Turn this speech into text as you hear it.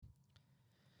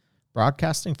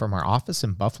Broadcasting from our office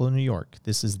in Buffalo, New York,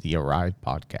 this is the Arrive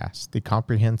Podcast, the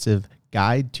comprehensive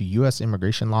guide to U.S.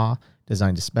 immigration law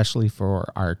designed especially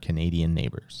for our Canadian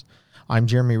neighbors. I'm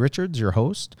Jeremy Richards, your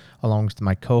host, along with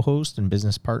my co-host and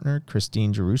business partner,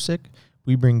 Christine Jarusik.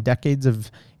 We bring decades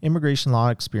of immigration law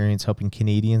experience helping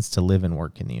Canadians to live and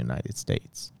work in the United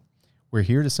States. We're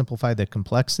here to simplify the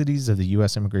complexities of the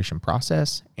U.S. immigration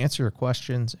process, answer your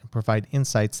questions, and provide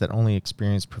insights that only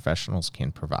experienced professionals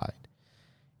can provide.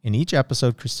 In each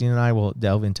episode, Christine and I will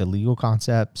delve into legal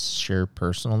concepts, share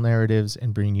personal narratives,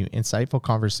 and bring you insightful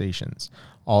conversations,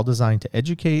 all designed to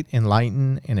educate,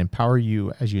 enlighten, and empower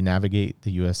you as you navigate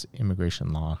the U.S.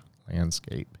 immigration law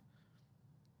landscape.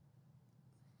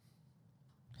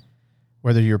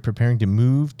 Whether you're preparing to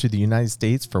move to the United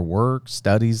States for work,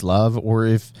 studies, love, or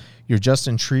if you're just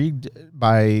intrigued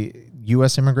by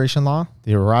U.S. immigration law,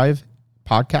 the Arrive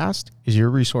Podcast is your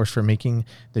resource for making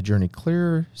the journey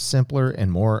clearer, simpler,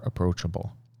 and more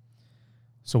approachable.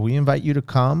 So we invite you to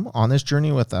come on this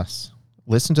journey with us.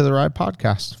 Listen to the Arrive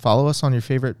Podcast, follow us on your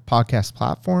favorite podcast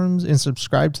platforms, and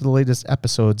subscribe to the latest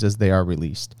episodes as they are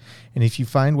released. And if you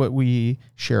find what we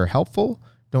share helpful,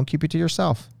 don't keep it to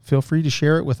yourself. Feel free to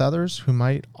share it with others who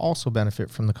might also benefit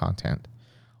from the content.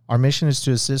 Our mission is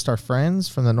to assist our friends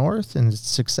from the North in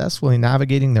successfully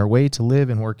navigating their way to live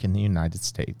and work in the United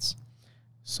States.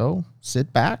 So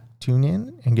sit back, tune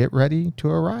in, and get ready to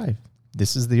arrive.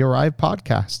 This is the Arrive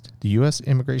Podcast, the U.S.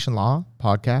 immigration law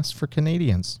podcast for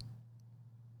Canadians.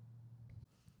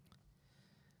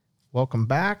 Welcome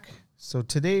back. So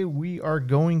today we are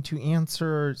going to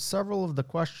answer several of the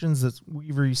questions that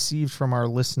we've received from our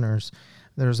listeners.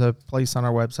 There's a place on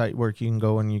our website where you can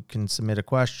go and you can submit a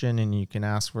question and you can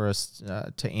ask for us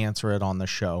to answer it on the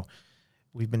show.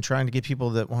 We've been trying to get people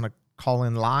that want to call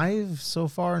in live so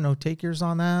far. No takers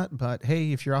on that. But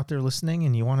hey, if you're out there listening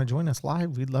and you want to join us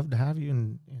live, we'd love to have you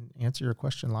and answer your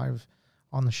question live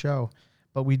on the show.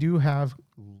 But we do have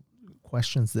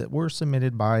questions that were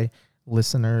submitted by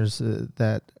listeners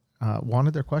that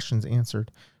wanted their questions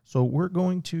answered. So we're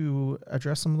going to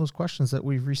address some of those questions that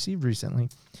we've received recently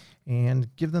and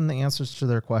give them the answers to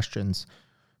their questions.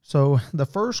 So the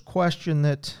first question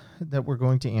that we're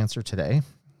going to answer today,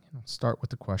 I'll start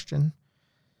with the question.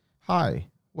 Hi,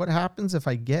 what happens if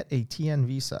I get a TN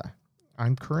visa?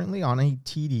 I'm currently on a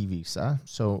TD visa.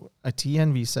 So a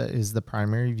TN visa is the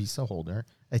primary visa holder.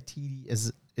 A TD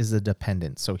is a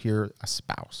dependent. So here a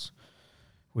spouse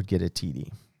would get a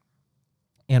TD.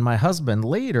 And my husband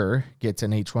later gets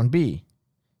an H1B.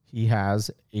 He has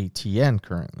a TN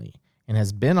currently and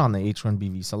has been on the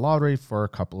H1B visa lottery for a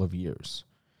couple of years.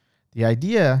 The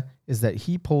idea is that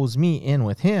he pulls me in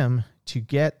with him to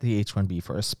get the H1B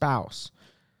for a spouse.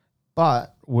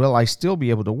 But will I still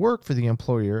be able to work for the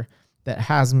employer that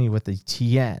has me with a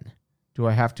TN? Do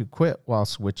I have to quit while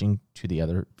switching to the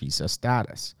other visa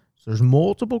status? So there's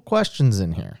multiple questions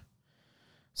in here.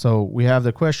 So we have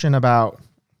the question about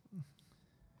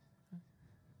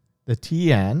the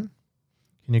TN.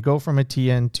 Can you go from a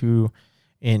TN to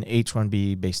an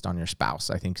H1B based on your spouse?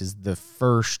 I think is the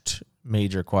first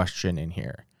major question in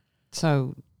here.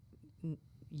 So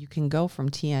you can go from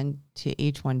TN to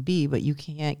H1B, but you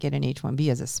can't get an H1B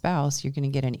as a spouse. You're going to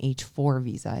get an H4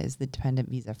 visa as the dependent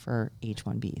visa for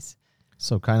H1Bs.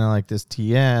 So kind of like this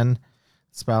TN,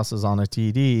 spouse is on a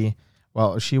TD.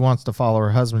 Well, if she wants to follow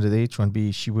her husband to the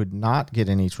H1B, she would not get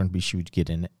an H1B. She would get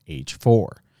an H4.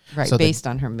 Right, so based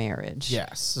on her marriage.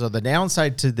 Yes. So the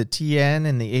downside to the TN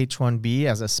and the H1B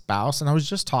as a spouse, and I was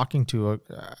just talking to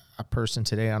a person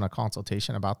today on a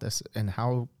consultation about this and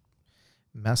how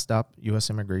messed up U.S.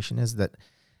 immigration is that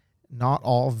not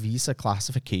all visa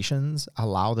classifications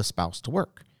allow the spouse to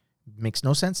work. It makes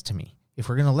no sense to me. If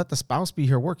we're going to let the spouse be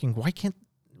here working, why can't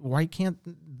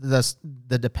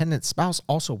the dependent spouse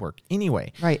also work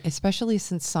anyway? Right, especially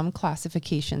since some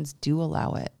classifications do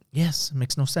allow it. Yes, it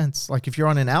makes no sense. Like if you're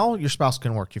on an L, your spouse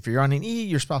can work. If you're on an E,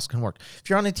 your spouse can work. If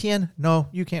you're on a TN, no,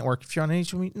 you can't work. If you're on an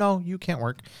H1B, no, you can't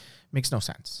work. Makes no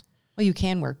sense. Well, you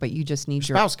can work, but you just need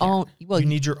your spouse own. Well, you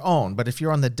need your own. But if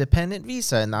you're on the dependent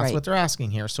visa, and that's what they're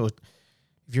asking here. So if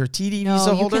you're a TD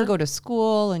visa holder, you can go to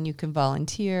school and you can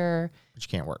volunteer. But you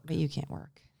can't work. But you can't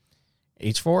work.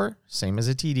 H4, same as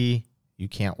a TD, you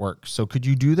can't work. So could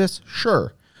you do this?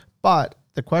 Sure. But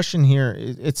the question here,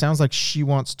 it sounds like she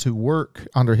wants to work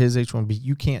under his H1B.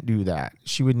 You can't do that.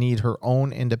 She would need her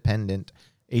own independent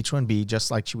H1B,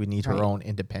 just like she would need her own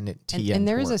independent TN. And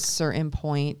there is a certain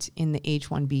point in the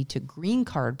H1B to green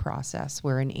card process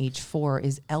where an H4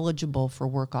 is eligible for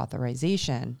work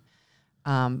authorization.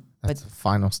 That's the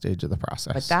final stage of the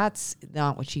process. But that's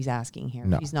not what she's asking here.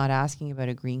 No. She's not asking about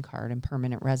a green card and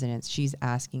permanent residence. She's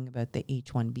asking about the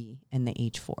H1B and the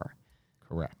H4.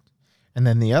 Correct. And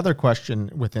then the other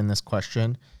question within this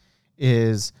question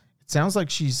is, it sounds like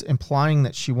she's implying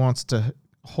that she wants to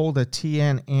hold a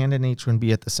TN and an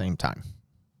H1B at the same time.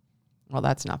 Well,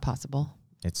 that's not possible.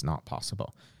 It's not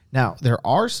possible. Now, there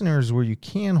are scenarios where you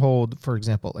can hold, for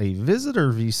example, a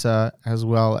visitor visa as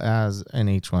well as an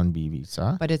H1B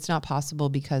visa. But it's not possible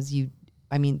because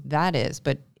that is,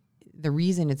 but the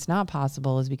reason it's not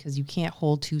possible is because you can't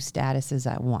hold two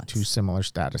statuses at once. Two similar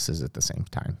statuses at the same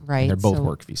time. Right. And they're both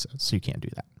work visas, so you can't do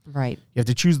that. Right. You have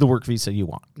to choose the work visa you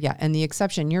want. Yeah, and the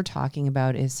exception you're talking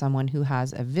about is someone who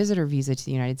has a visitor visa to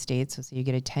the United States. So you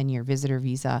get a 10-year visitor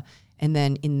visa, and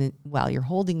then while you're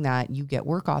holding that, you get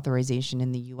work authorization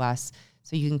in the U.S.,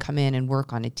 so you can come in and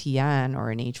work on a TN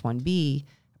or an H1B,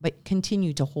 but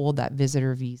continue to hold that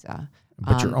visitor visa.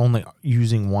 But you're only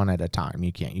using one at a time.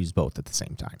 You can't use both at the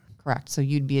same time. Correct. So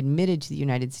you'd be admitted to the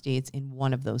United States in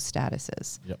one of those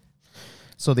statuses. Yep.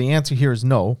 So the answer here is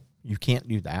no. You can't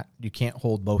do that. You can't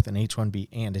hold both an H1B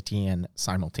and a TN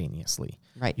simultaneously.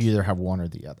 Right. You either have one or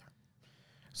the other.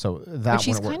 So that But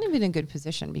she's kind of in a good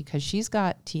position because she's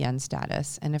got TN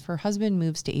status, and if her husband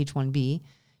moves to H1B,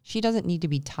 she doesn't need to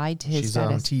be tied to his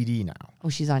status. She's on TD now. Oh,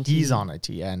 she's on TD. He's on a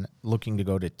TN looking to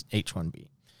go to H1B.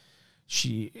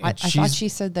 I thought she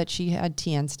said that she had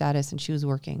TN status and she was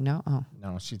working. No? Oh.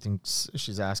 No,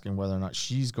 she's asking whether or not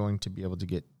she's going to be able to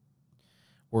get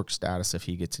work status if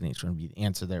he gets an H1B. The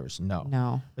answer there is no.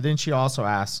 No. But then she also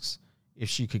asks if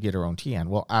she could get her own TN.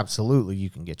 Well, absolutely, you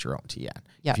can get your own TN.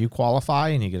 Yep. If you qualify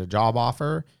and you get a job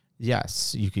offer,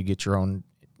 yes, you could get your own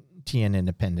TN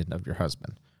independent of your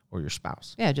husband or your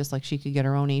spouse. Yeah, just like she could get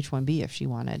her own H1B if she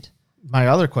wanted. My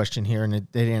other question here, and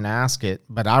they didn't ask it,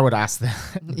 but I would ask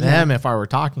them if I were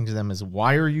talking to them, is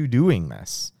why are you doing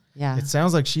this? Yeah. It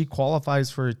sounds like she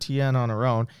qualifies for a TN on her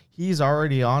own. He's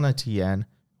already on a TN.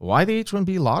 Why the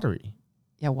H1B lottery?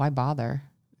 Yeah, why bother?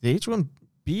 The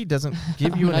H1B doesn't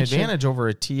give you an advantage over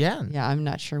a TN. Yeah, I'm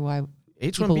not sure why.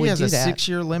 H1B has a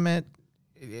 6-year limit.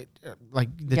 Like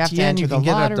the you TN, you can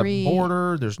get at the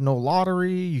border. There's no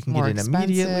lottery. You can get it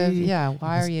immediately. Yeah,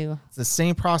 why are you? It's the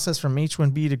same process from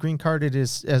H1B to green card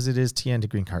as it is TN to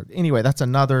green card. Anyway, that's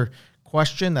another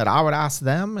question that I would ask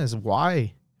them is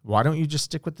why? Why don't you just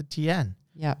stick with the TN?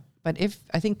 Yeah, but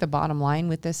I think the bottom line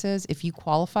with this is if you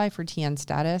qualify for TN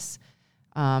status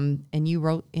and you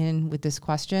wrote in with this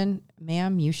question,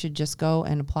 ma'am, you should just go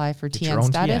and apply for TN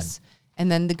status. TN. And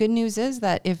then the good news is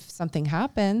that if something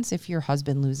happens, if your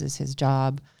husband loses his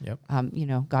job,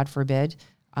 God forbid,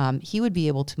 he would be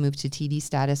able to move to TD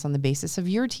status on the basis of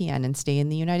your TN and stay in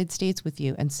the United States with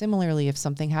you. And similarly, if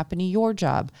something happened to your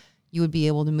job, you would be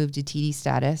able to move to TD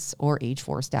status or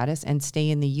H4 status and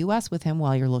stay in the U.S. with him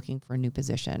while you're looking for a new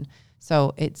position.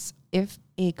 So it's if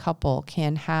a couple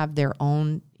can have their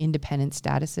own independent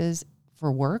statuses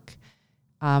for work,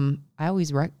 I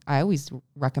always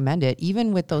recommend it.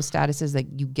 Even with those statuses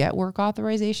that you get work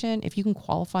authorization, if you can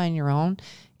qualify on your own,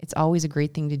 it's always a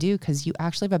great thing to do because you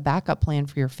actually have a backup plan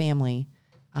for your family.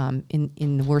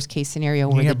 In the worst case scenario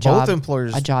where a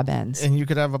job ends, and you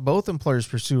could have both employers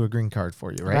pursue a green card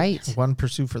for you, right? Right. One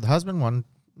pursue for the husband, one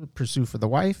pursue for the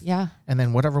wife. Yeah. And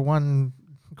then whatever one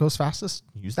goes fastest,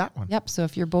 use that one. Yep. So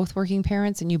if you're both working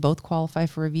parents and you both qualify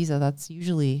for a visa, that's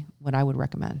usually what I would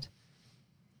recommend.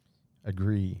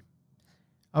 Agree.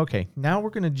 Okay, now we're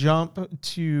going to jump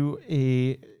to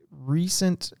a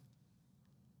recent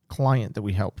client that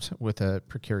we helped with a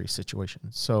precarious situation.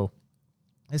 So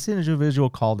this individual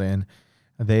called in.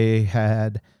 They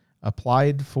had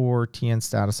applied for TN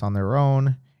status on their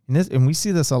own. And we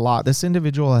see this a lot. This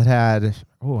individual had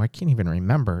I can't even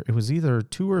remember. It was either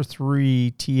 2 or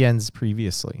 3 TNs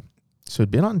previously. So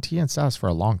had been on TN status for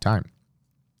a long time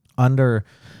under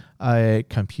a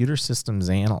computer systems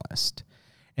analyst,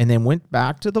 and then went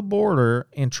back to the border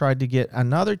and tried to get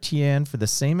another TN for the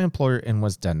same employer and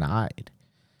was denied.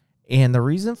 And the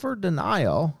reason for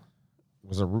denial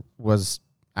was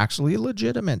actually a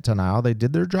legitimate denial. They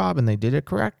did their job and they did it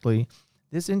correctly.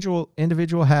 This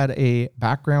individual had a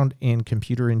background in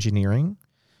computer engineering,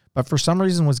 but for some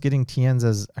reason was getting TNs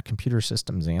as a computer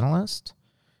systems analyst,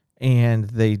 and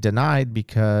they denied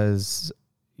because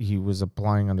he was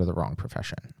applying under the wrong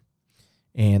profession.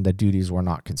 And the duties were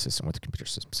not consistent with the computer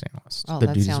systems analyst. Oh, the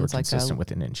that duties were sounds consistent like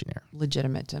with an engineer.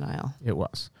 Legitimate denial. It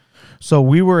was. So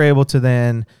we were able to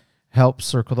then help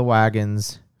circle the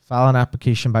wagons, file an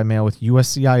application by mail with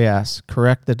USCIS,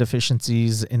 correct the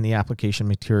deficiencies in the application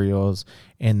materials,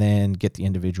 and then get the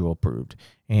individual approved.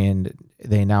 And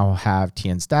they now have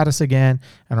TN status again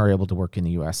and are able to work in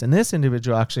the U.S. And this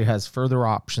individual actually has further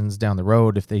options down the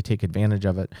road if they take advantage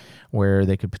of it, where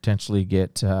they could potentially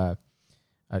get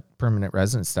permanent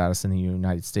resident status in the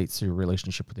United States through a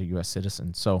relationship with a U.S.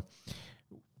 citizen. So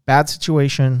bad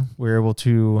situation. We're able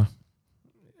to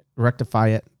rectify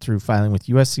it through filing with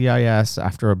USCIS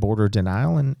after a border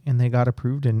denial, and they got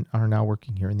approved and are now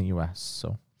working here in the U.S.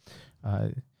 So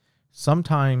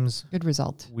sometimes good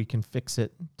result. We can fix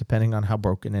it depending on how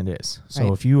broken it is. So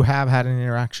Right. if you have had an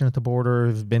interaction at the border,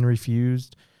 have been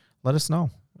refused, let us know.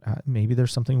 Maybe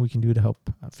there's something we can do to help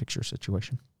fix your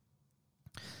situation.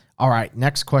 All right,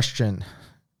 next question.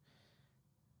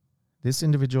 This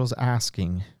individual is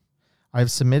asking,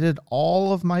 I've submitted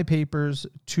all of my papers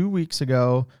 2 weeks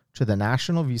ago to the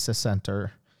National Visa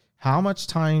Center. How much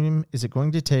time is it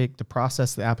going to take to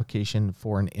process the application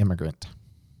for an immigrant?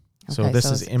 Okay, so this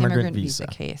is immigrant visa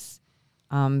case.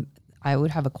 I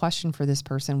would have a question for this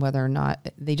person, whether or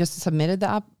not they just submitted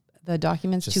the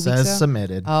documents Just 2 weeks ago. says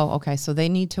submitted. Oh, okay. So they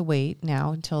need to wait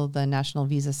now until the National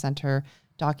Visa Center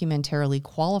documentarily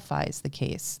qualifies the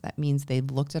case. That means they've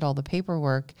looked at all the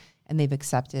paperwork and they've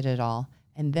accepted it all.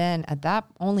 And then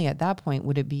only at that point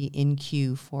would it be in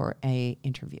queue for a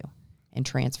interview and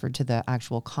transferred to the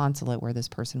actual consulate where this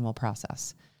person will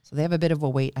process. So they have a bit of a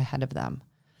wait ahead of them.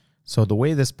 So the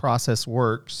way this process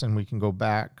works, and we can go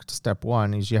back to step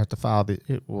one, is you have to file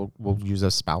we'll use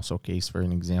a spousal case for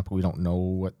an example. We don't know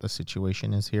what the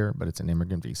situation is here, but it's an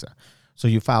immigrant visa. So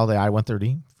you file the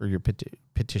I-130 for your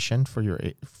petition for your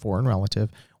foreign relative.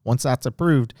 Once that's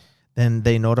approved, then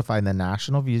they notify the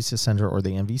National Visa Center or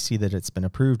the NVC that it's been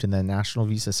approved, and the National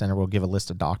Visa Center will give a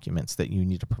list of documents that you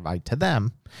need to provide to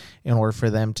them in order for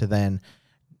them to then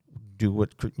do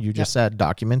what you just said,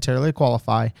 documentarily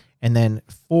qualify, and then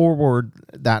forward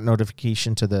that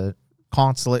notification to the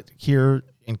consulate here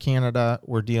in Canada.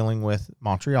 We're dealing with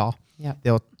Montreal. Yep.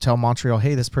 They'll tell Montreal,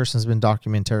 hey, this person's been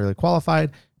documentarily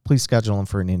qualified. Please schedule them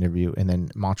for an interview. And then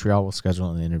Montreal will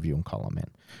schedule an interview and call them in.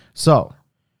 So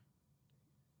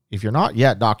if you're not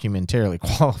yet documentarily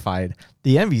qualified,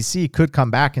 the NVC could come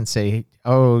back and say,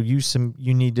 oh, you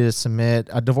need to submit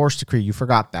a divorce decree. You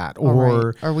forgot that.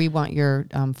 Or we want your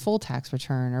full tax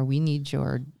return, or we need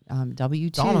your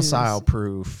W-2s. Domicile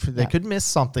proof. They could miss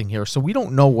something here. So we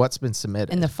don't know what's been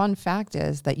submitted. And the fun fact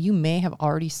is that you may have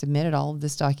already submitted all of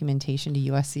this documentation to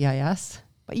USCIS,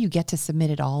 but you get to submit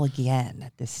it all again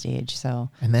at this stage.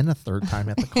 And then a third time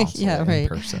at the consulate in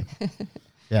person.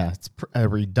 Yeah, it's a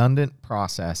redundant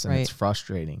process, and it's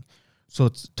frustrating. So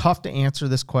it's tough to answer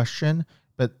this question,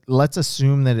 but let's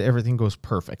assume that everything goes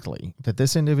perfectly, that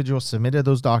this individual submitted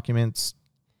those documents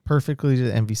perfectly to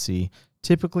the NVC.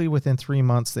 Typically, within 3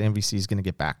 months, the NVC is going to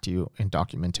get back to you and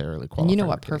documentarily qualify. And you know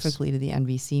what perfectly to the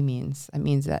NVC means? It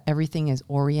means that everything is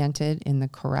oriented in the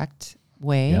correct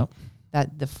way,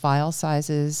 that the file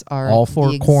sizes are all four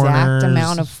the exact corners.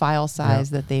 Amount of file size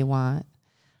that they want.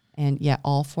 And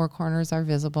all four corners are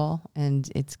visible and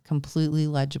it's completely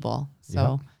legible.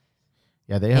 So,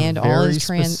 they have very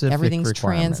specific everything's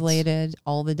requirements. Translated.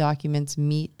 All the documents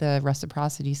meet the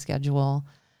reciprocity schedule.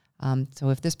 So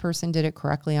if this person did it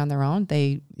correctly on their own,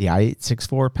 the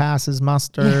I-864 passes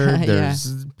muster.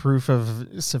 There's proof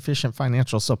of sufficient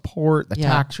financial support, the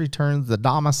tax returns, the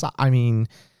domicile. I mean,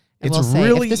 it's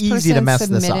really easy to mess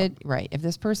this up. Right. If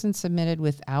this person submitted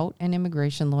without an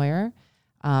immigration lawyer,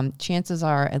 chances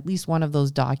are at least one of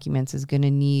those documents is going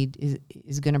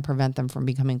to prevent them from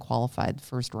becoming qualified the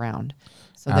first round.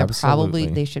 So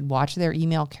they should watch their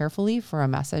email carefully for a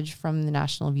message from the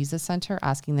National Visa Center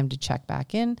asking them to check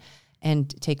back in and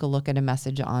take a look at a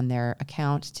message on their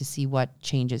account to see what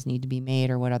changes need to be made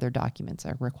or what other documents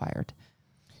are required.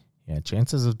 Yeah,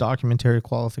 chances of documentary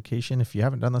qualification, if you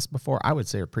haven't done this before, I would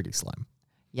say are pretty slim.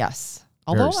 Yes.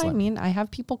 Although, I mean, I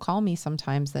have people call me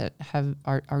sometimes that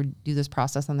do this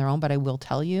process on their own, but I will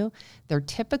tell you, they're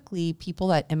typically people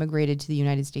that immigrated to the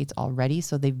United States already.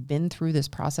 So they've been through this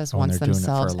process once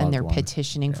themselves and they're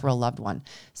petitioning for a loved one.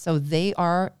 So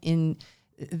they're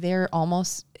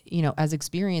almost, as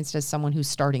experienced as someone who's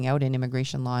starting out in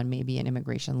immigration law and maybe an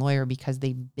immigration lawyer because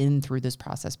they've been through this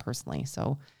process personally.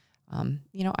 So,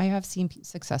 I have seen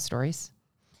success stories.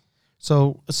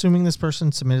 So assuming this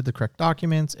person submitted the correct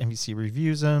documents, NVC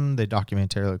reviews them, they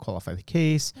documentarily qualify the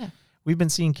case. Yeah. We've been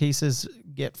seeing cases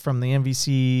get from the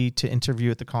NVC to interview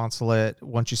at the consulate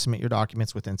once you submit your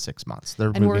documents within 6 months.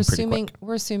 They're moving pretty quick.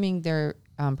 We're assuming they're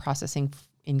processing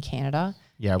in Canada.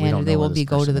 Yeah, we don't know. And they will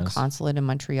go to the consulate in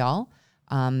Montreal.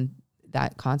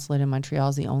 That consulate in Montreal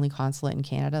is the only consulate in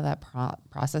Canada that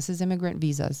processes immigrant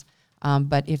visas.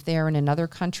 But if they're in another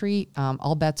country,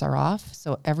 all bets are off.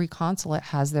 So every consulate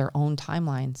has their own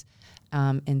timelines.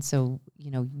 And so,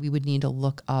 we would need to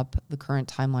look up the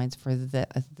current timelines for the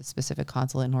specific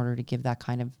consulate in order to give that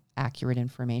kind of accurate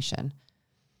information.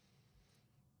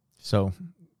 So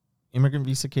immigrant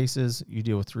visa cases, you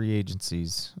deal with 3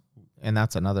 agencies. And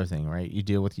that's another thing, right? You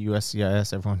deal with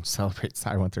USCIS. Everyone celebrates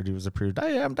I-130 was approved.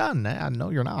 Hey, I'm done. No,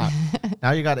 you're not.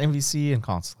 Now you got MVC and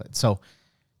consulate. So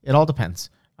it all depends.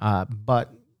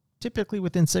 But typically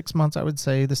within 6 months, I would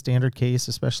say the standard case,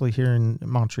 especially here in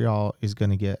Montreal, is going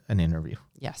to get an interview.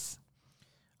 Yes.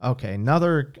 Okay,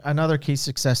 another case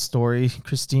success story.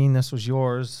 Christine, this was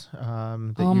yours. My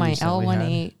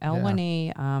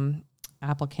L1A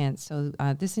applicant. So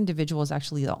this individual is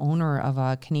actually the owner of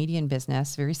a Canadian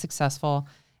business, very successful,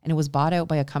 and it was bought out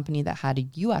by a company that had a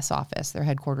U.S. office. Their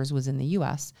headquarters was in the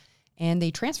U.S., and they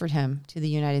transferred him to the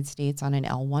United States on an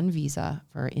L1 visa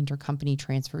for intercompany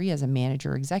transferee as a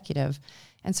manager executive.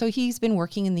 And so he's been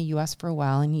working in the U.S. for a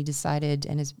while, and he decided,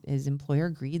 and his employer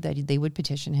agreed that they would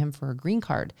petition him for a green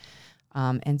card.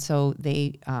 And so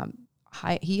he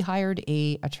hired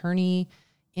a attorney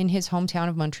in his hometown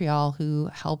of Montreal who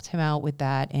helped him out with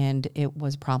that, and it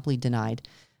was promptly denied.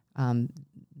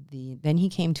 Then he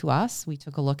came to us. We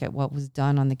took a look at what was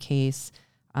done on the case,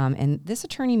 and this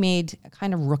attorney made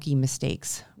kind of rookie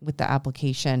mistakes with the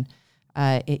application.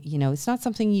 It's not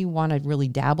something you want to really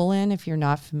dabble in if you're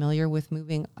not familiar with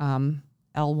moving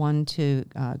L1 to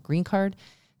green card.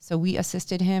 So we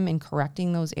assisted him in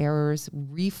correcting those errors,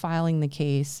 refiling the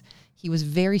case. He was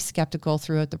very skeptical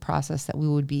throughout the process that we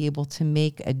would be able to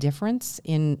make a difference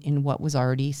in what was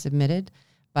already submitted.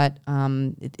 But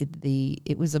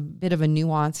it was a bit of a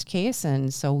nuanced case,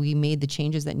 and so we made the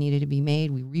changes that needed to be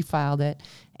made. We refiled it,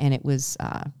 and it was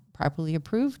properly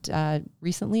approved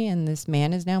recently, and this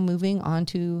man is now moving on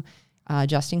to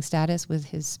adjusting status with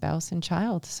his spouse and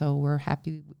child. So we're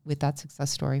happy with that success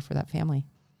story for that family.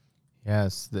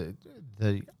 Yes, the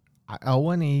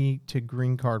L1A to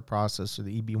green card process, or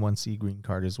the EB1C green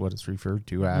card is what it's referred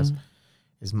to as,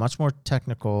 is much more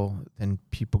technical than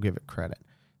people give it credit.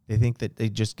 They think that they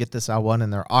just get this L1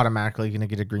 and they're automatically going to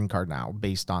get a green card now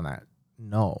based on that.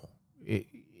 No,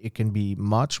 it can be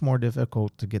much more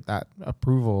difficult to get that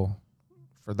approval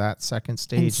for that second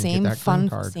stage and get that green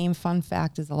card. Same fun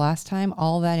fact as the last time,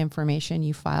 all that information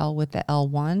you file with the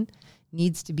L1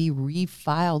 needs to be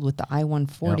refiled with the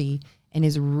I-140 and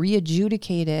is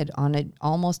re-adjudicated on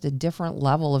almost a different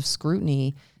level of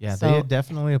scrutiny. Yeah, so they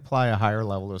definitely apply a higher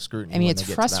level of scrutiny. I mean,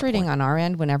 it's frustrating on our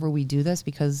end whenever we do this,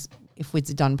 because if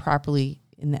it's done properly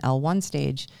in the L1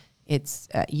 stage, it's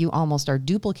you almost are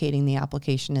duplicating the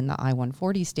application in the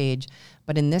I-140 stage.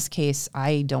 But in this case,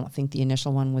 I don't think the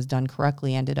initial one was done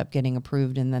correctly, ended up getting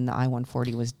approved, and then the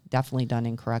I-140 was definitely done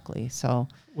incorrectly. So,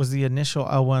 was the initial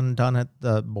L1 done at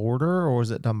the border, or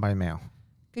was it done by mail?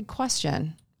 Good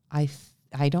question. I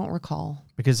don't recall,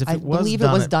 because I believe it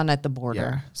was done at the border.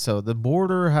 Yeah. So the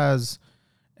border has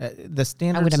the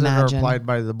standards that are applied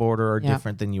by the border are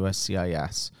different than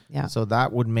USCIS. Yeah. So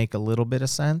that would make a little bit of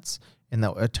sense, and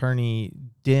the attorney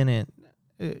didn't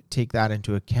take that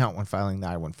into account when filing the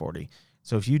I-140.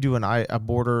 So if you do a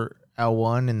border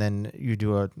L1 and then you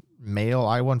do a mail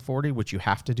I-140, which you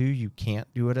have to do, you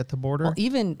can't do it at the border. Well,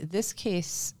 even this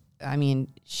case, I mean,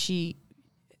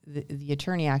 the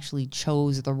attorney actually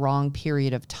chose the wrong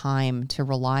period of time to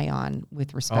rely on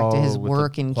with respect to his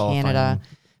work in Canada,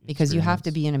 because you have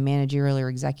to be in a managerial or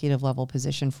executive level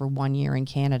position for 1 year in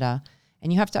Canada,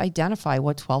 and you have to identify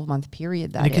what 12-month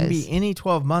period that is. It can be any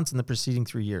 12 months in the preceding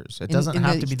 3 years. It doesn't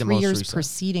have to be the most recent. 3 years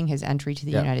preceding his entry to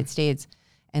the United States.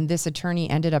 And this attorney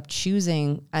ended up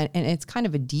choosing, and it's kind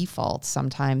of a default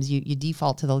sometimes. You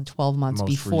default to the 12 months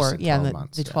before.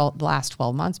 The last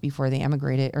 12 months before they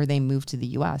emigrated or they moved to the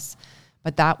U.S.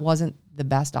 But that wasn't the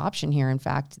best option here. In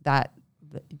fact,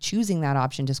 choosing that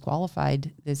option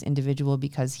disqualified this individual,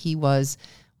 because he was,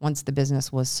 once the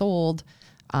business was sold,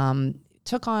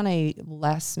 took on a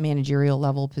less managerial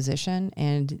level position,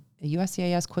 and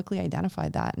USCIS quickly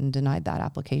identified that and denied that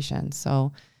application.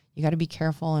 So you got to be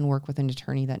careful and work with an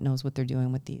attorney that knows what they're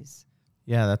doing with these.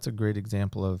 Yeah, that's a great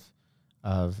example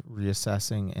of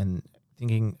reassessing and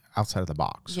thinking outside of the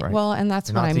box, right? Well, and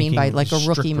that's what I mean by like a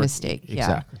rookie mistake.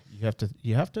 Exactly.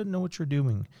 You have to know what you're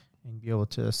doing and be able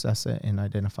to assess it and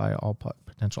identify all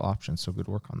potential options. So good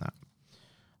work on that.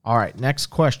 All right, next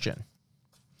question.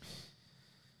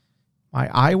 My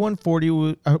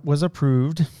I-140 was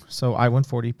approved. So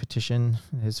I-140 petition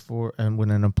is for, and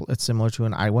when it's similar to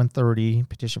an I-130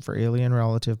 petition for alien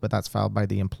relative, but that's filed by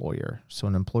the employer. So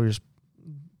an employer's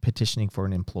petitioning for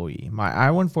an employee. My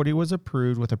I-140 was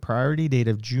approved with a priority date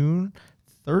of June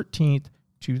 13th,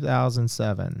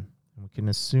 2007. We can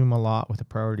assume a lot with a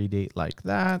priority date like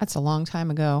that. That's a long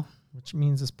time ago. Which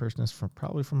means this person is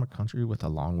probably from a country with a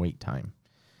long wait time.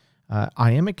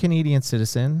 I am a Canadian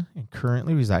citizen and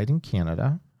currently reside in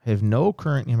Canada. have no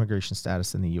current immigration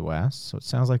status in the U.S., so it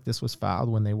sounds like this was filed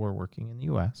when they were working in the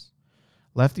U.S.,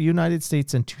 left the United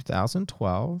States in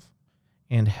 2012,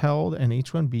 and held an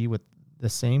H-1B with the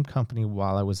same company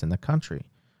while I was in the country.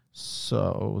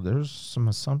 So there's some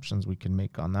assumptions we can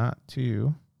make on that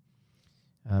too.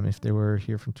 If they were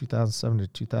here from 2007 to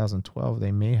 2012,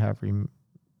 they may have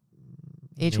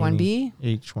H-1B?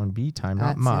 H-1B time,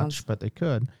 not That much, but they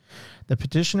could. The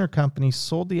petitioner company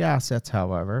sold the assets,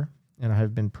 however, and I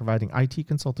have been providing IT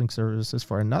consulting services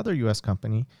for another U.S.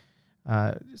 company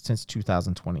since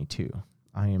 2022.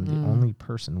 I am the only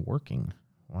person working.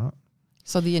 What?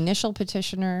 So the initial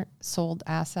petitioner sold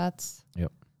assets?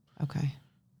 Yep. Okay.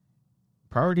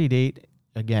 Priority date,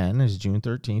 again, is June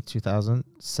 13th,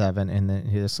 2007, and then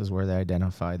this is where they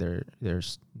identify their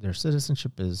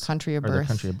citizenship is... Country of birth. Their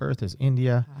country of birth is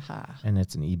India, and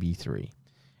it's an EB3.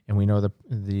 And we know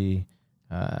the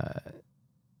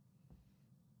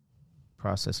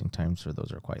processing times for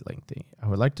those are quite lengthy. I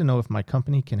would like to know if my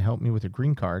company can help me with a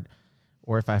green card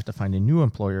or if I have to find a new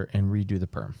employer and redo the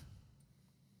perm.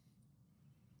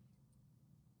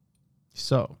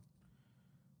 So...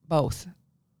 Both.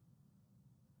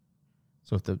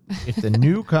 So if the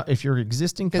new if your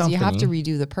existing company, because you have to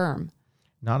redo the perm.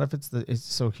 Not if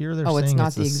so here they're saying it's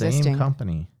not the existing same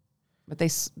company. But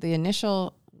the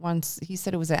initial ones, he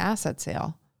said it was an asset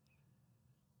sale.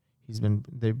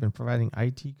 They've been providing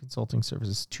IT consulting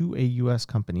services to a U.S.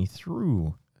 company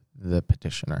through the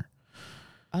petitioner.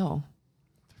 Oh.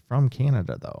 From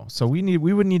Canada though, so we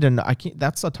would need to.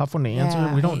 That's a tough one to answer.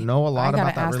 Yeah, we don't know a lot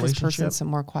about that ask relationship. This person some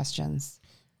more questions.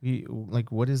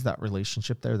 What is that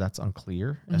relationship there? That's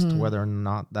unclear as to whether or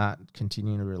not that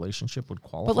continuing relationship would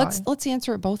qualify. But let's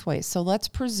answer it both ways. So let's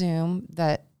presume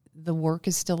that the work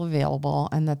is still available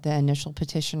and that the initial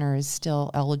petitioner is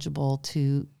still eligible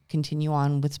to continue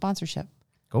on with sponsorship.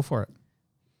 Go for it.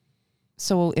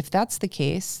 So if that's the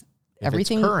case, if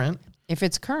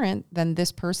it's current, then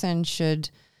this person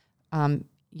should,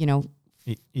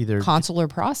 either consular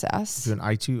process. Do an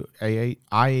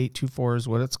I-824 is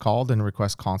what it's called, and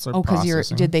request consular processing. Because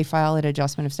did they file it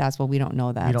adjustment of status? Well, we don't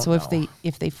know that. We don't know.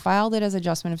 If they filed it as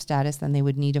adjustment of status, then they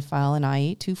would need to file an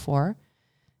I-824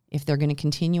 if they're going to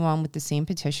continue on with the same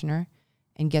petitioner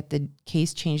and get the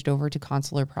case changed over to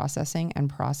consular processing and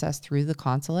processed through the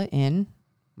consulate in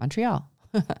Montreal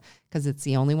because it's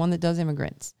the only one that does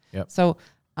immigrants. Yep. So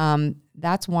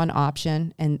that's one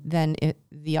option. And then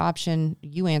the option,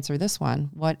 you answer this one.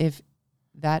 What if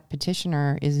that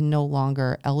petitioner is no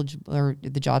longer eligible or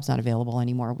the job's not available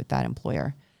anymore with that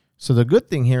employer? So the good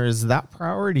thing here is that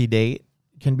priority date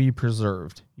can be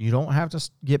preserved. You don't have to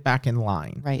get back in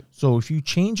line. Right. So if you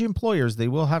change employers, they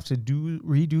will have to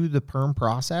redo the perm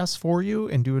process for you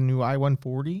and do a new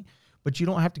I-140, but you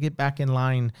don't have to get back in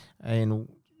line and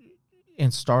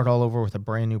start all over with a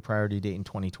brand new priority date in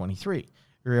 2023.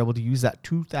 You're able to use that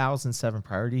 2007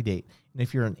 priority date. And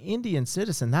if you're an Indian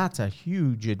citizen, that's a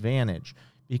huge advantage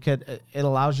because it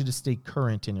allows you to stay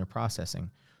current in your processing.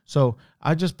 So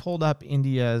I just pulled up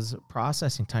India's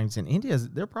processing times. In India,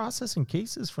 they're processing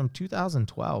cases from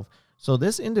 2012. So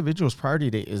this individual's priority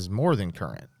date is more than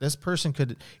current. This person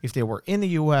could, if they were in the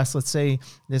U.S., let's say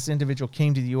this individual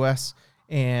came to the U.S.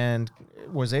 and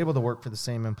was able to work for the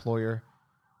same employer.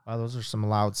 Wow, those are some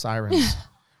loud sirens.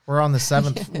 We're on the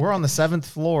seventh. We're on the 7th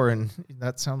floor, and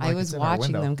that sounds like I was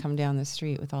watching them come down the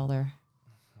street with all their.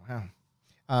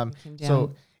 Wow.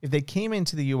 So if they came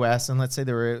into the U.S. and let's say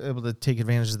they were able to take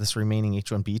advantage of this remaining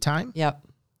H-1B time, yep,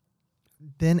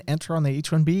 then enter on the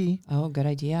H-1B. Oh, good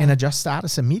idea. And adjust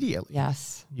status immediately.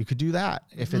 Yes, you could do that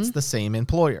if it's the same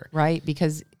employer, right?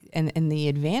 Because and the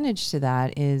advantage to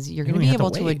that is you're going to be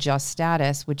able to adjust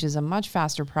status, which is a much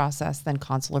faster process than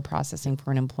consular processing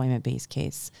for an employment-based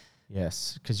case.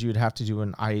 Yes, because you'd have to do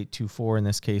an I-824 in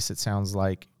this case, it sounds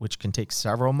like, which can take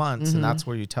several months. And that's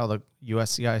where you tell the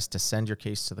USCIS to send your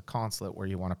case to the consulate where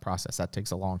you want to process. That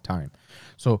takes a long time.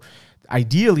 So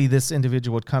ideally, this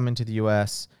individual would come into the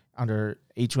U.S. under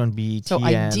H-1B, so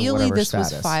TN, ideally, this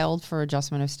status. was filed for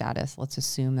adjustment of status. Let's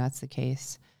assume that's the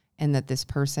case. And that this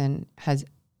person has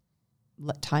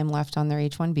time left on their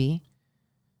H-1B,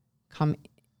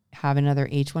 have another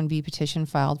H-1B petition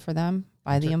filed for them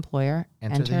by the employer,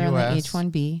 enter the on the US,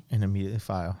 H-1B. And immediately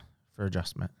file for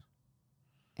adjustment.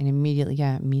 And immediately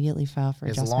file for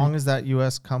adjustment. As long as that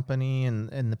U.S. company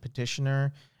and the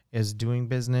petitioner is doing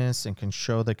business and can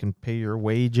show they can pay your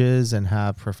wages and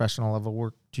have professional level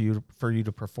work for you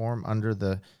to perform under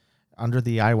the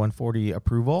I-140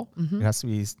 approval, it has to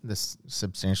be this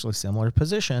substantially similar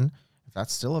position. If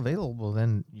that's still available,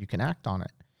 then you can act on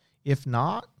it. If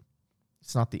not,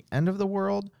 it's not the end of the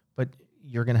world, but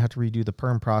you're going to have to redo the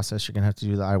perm process. You're going to have to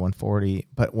do the I-140.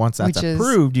 But once that's Which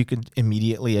approved, you could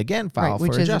immediately again file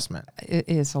for adjustment. It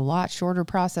is a lot shorter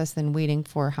process than waiting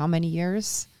for how many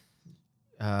years?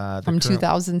 From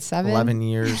 2007? 11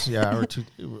 years, yeah.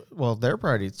 Well, their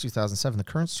priority is 2007. The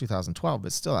current's 2012,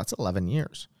 but still, that's 11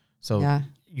 years. So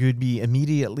you'd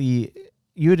immediately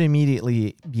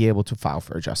be able to file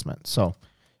for adjustment. So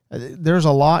there's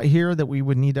a lot here that we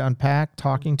would need to unpack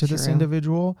talking to this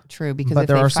individual. True, because if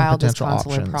they filed as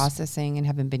consular processing and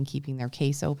haven't been keeping their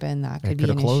case open, that could be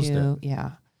an issue.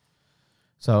 Yeah.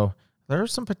 So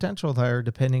there's some potential there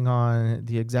depending on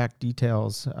the exact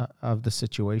details of the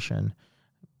situation.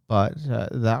 But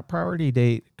that priority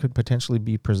date could potentially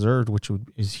be preserved, which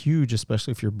is huge,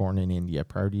 especially if you're born in India.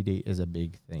 Priority date is a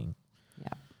big thing.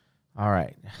 Yeah. All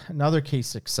right. Another case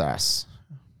success.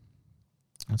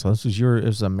 And so it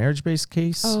was a marriage-based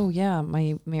case? Oh, yeah,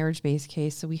 my marriage-based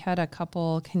case. So we had a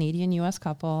couple, Canadian-U.S.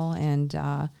 couple, and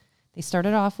they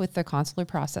started off with the consular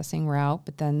processing route,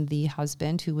 but then the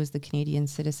husband, who was the Canadian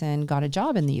citizen, got a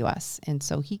job in the U.S. And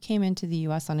so he came into the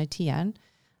U.S. on a TN.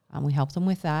 We helped him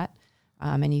with that.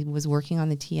 And he was working on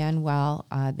the TN while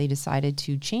they decided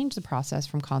to change the process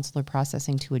from consular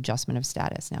processing to adjustment of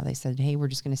status. Now they said, hey, we're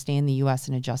just going to stay in the U.S.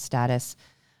 and adjust status.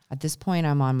 At this point,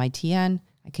 I'm on my TN.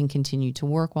 I can continue to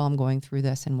work while I'm going through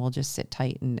this, and we'll just sit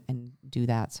tight and do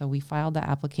that. So we filed the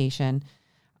application.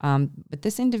 But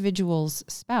this individual's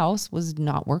spouse was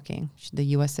not working, the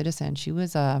U.S. citizen. She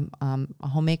was a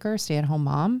homemaker, stay-at-home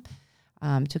mom.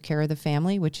 Took care of the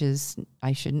family, which is,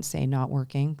 I shouldn't say not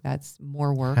working. That's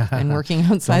more work than working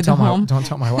outside the home. Don't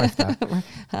tell my wife that.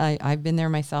 I've been there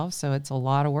myself, so it's a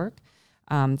lot of work.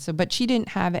 But she didn't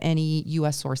have any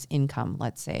U.S. source income,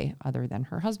 let's say, other than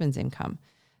her husband's income.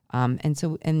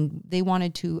 And they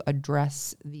wanted to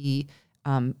address the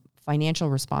financial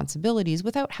responsibilities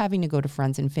without having to go to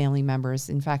friends and family members.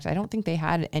 In fact, I don't think they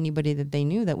had anybody that they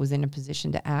knew that was in a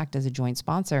position to act as a joint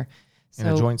sponsor. And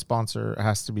a joint sponsor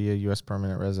has to be a U.S.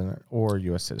 permanent resident or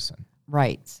U.S. citizen.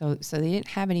 Right. So they didn't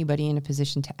have anybody in a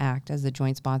position to act as a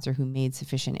joint sponsor who made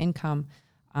sufficient income.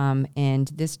 And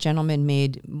this gentleman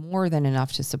made more than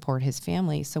enough to support his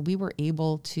family. So we were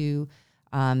able to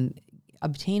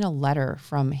obtain a letter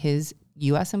from his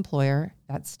U.S. employer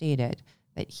that stated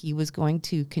that he was going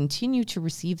to continue to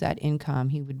receive that income.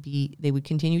 They would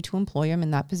continue to employ him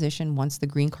in that position once the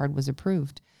green card was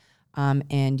approved. And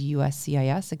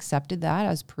USCIS accepted that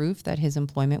as proof that his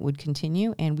employment would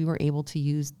continue, and we were able to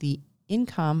use the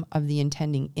income of the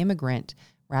intending immigrant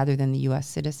rather than the U.S.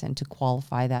 citizen to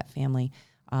qualify that family.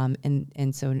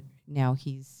 And so now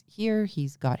he's here,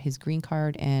 he's got his green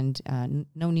card, and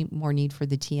no more need for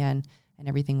the TN, and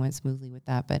everything went smoothly with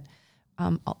that. But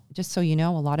just so you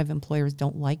know, a lot of employers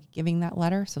don't like giving that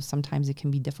letter, so sometimes it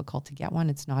can be difficult to get one.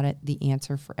 It's not the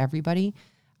answer for everybody.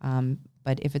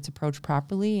 But if it's approached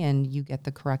properly and you get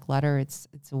the correct letter, it's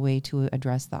a way to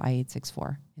address the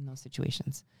I-864 in those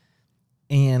situations.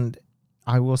 And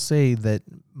I will say that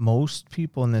most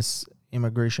people in this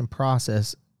immigration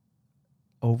process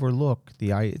overlook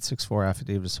the I-864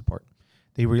 affidavit of support.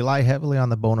 They rely heavily on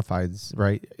the bona fides,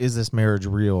 right? Is this marriage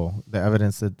real? The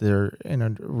evidence that they're in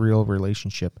a real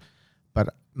relationship.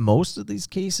 But most of these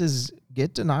cases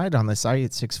get denied on this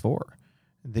I-864.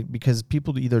 Because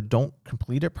people either don't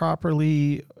complete it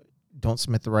properly, don't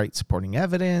submit the right supporting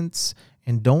evidence,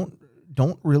 and don't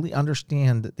really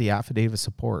understand the affidavit of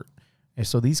support. And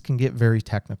so these can get very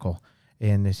technical.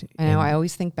 And I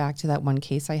always think back to that one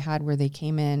case I had where they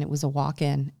came in. It was a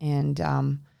walk-in,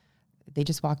 and they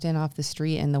just walked in off the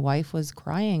street, and the wife was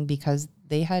crying because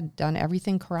they had done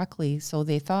everything correctly. So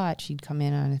they thought she'd come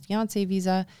in on a fiancé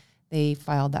visa. They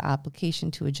filed the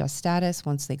application to adjust status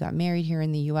once they got married here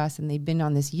in the U.S., and they'd been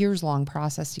on this years-long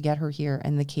process to get her here,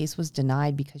 and the case was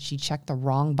denied because she checked the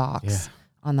wrong box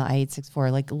on the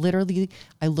I-864. Like, literally,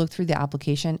 I looked through the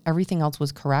application. Everything else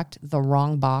was correct. The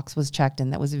wrong box was checked,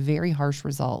 and that was a very harsh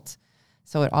result.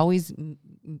 So it always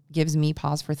gives me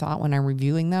pause for thought when I'm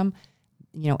reviewing them.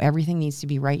 You know, everything needs to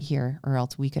be right here, or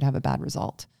else we could have a bad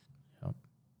result. Yep.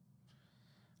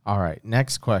 All right,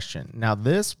 next question. Now,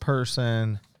 this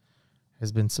person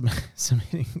has been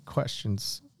submitting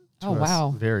questions to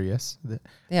us, various.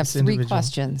 They have 3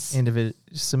 questions.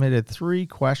 Submitted 3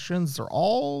 questions. They're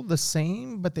all the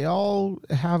same, but they all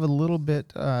have a little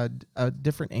bit a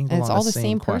different angle. And it's on all the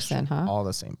same question. person, huh? All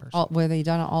the same person. Were they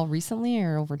done all recently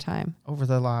or over time? Over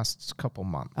the last couple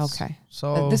months. Okay.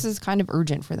 So this is kind of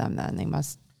urgent for them then. They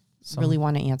must really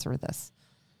want to answer this.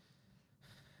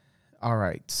 All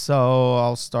right. So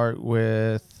I'll start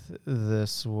with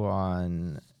this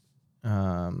one.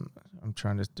 I'm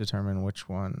trying to determine which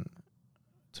one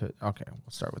Okay, we'll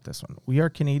start with this one. We are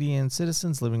Canadian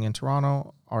citizens living in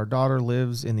Toronto. Our daughter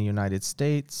lives in the United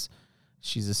States.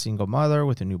 She's a single mother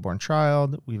with a newborn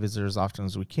child. We visit her as often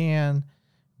as we can,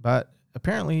 but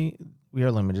apparently we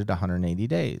are limited to 180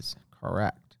 days.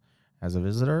 Correct. As a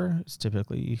visitor, it's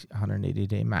typically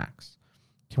 180-day max.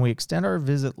 Can we extend our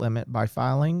visit limit by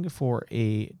filing for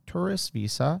a tourist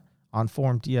visa on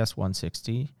Form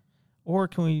DS-160, or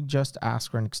can we just ask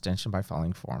for an extension by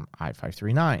filing Form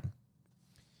I-539?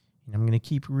 And I'm going to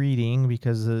keep reading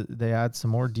because they add some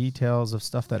more details of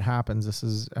stuff that happens. This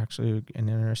is actually an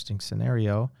interesting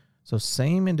scenario. So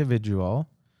same individual.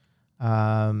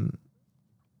 Question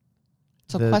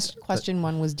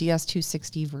one was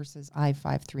DS-260 versus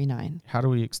I-539. How do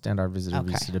we extend our visitor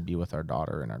visa to be with our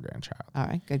daughter and our grandchild? All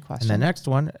right, good question. And the next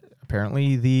one,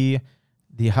 apparently the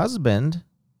husband,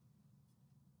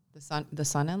 the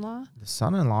son-in-law? The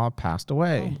son-in-law passed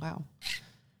away. Oh, wow.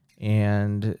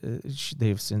 And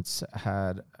they've since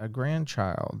had a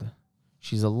grandchild.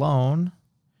 She's alone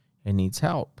and needs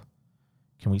help.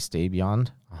 Can we stay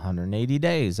beyond 180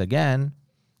 days? Again,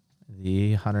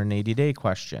 the 180-day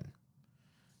question.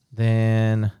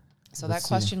 Then... So that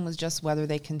question was just whether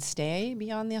they can stay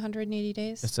beyond the 180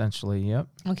 days? Essentially, yep.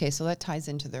 Okay, so that ties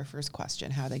into their first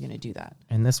question. How are they going to do that?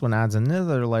 And this one adds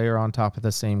another layer on top of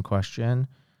the same question.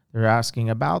 They're asking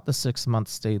about the 6-month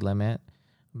stay limit,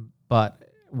 but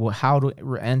how do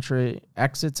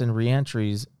exits and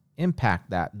reentries impact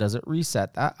that? Does it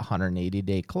reset that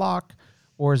 180-day clock,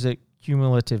 or is it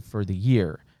cumulative for the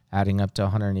year, adding up to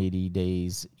 180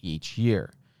 days each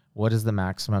year? What is the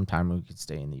maximum time we could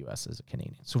stay in the U.S. as a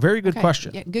Canadian? So very good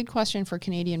question. Yeah, good question for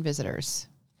Canadian visitors.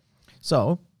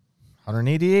 So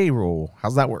 180-day rule,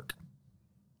 how's that work?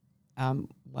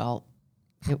 Well,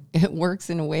 it works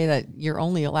in a way that you're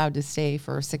only allowed to stay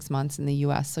for 6 months in the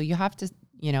U.S. So you have to,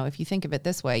 if you think of it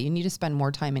this way, you need to spend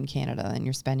more time in Canada than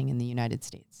you're spending in the United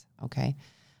States. Okay.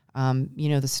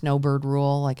 The snowbird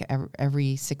rule, like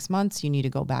every 6 months, you need to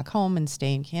go back home and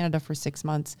stay in Canada for 6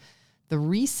 months. The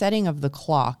resetting of the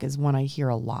clock is one I hear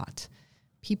a lot.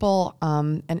 People,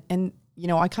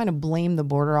 I kind of blame the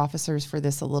border officers for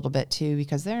this a little bit too,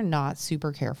 because they're not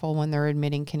super careful when they're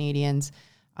admitting Canadians.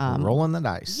 Rolling the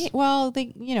dice. Yeah, well,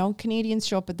 Canadians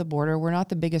show up at the border. We're not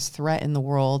the biggest threat in the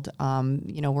world.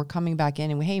 We're coming back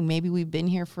in and maybe we've been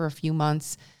here for a few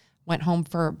months, went home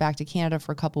back to Canada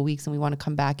for a couple of weeks, and we want to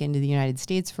come back into the United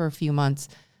States for a few months.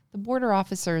 The border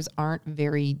officers aren't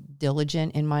very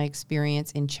diligent, in my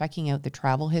experience, in checking out the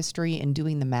travel history and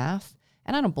doing the math.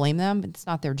 And I don't blame them. It's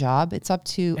not their job. It's up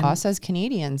to us as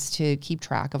Canadians to keep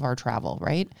track of our travel,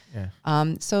 right?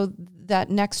 Yeah. So that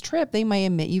next trip, they may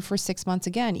admit you for 6 months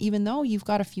again, even though you've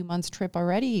got a few months trip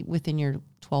already within your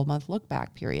 12-month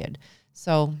look-back period.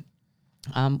 So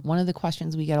one of the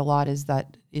questions we get a lot is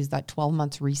that 12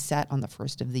 months reset on the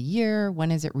first of the year? When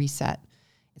is it reset?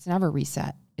 It's never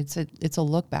reset. It's a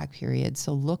look back period.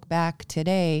 So look back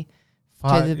today.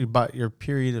 But your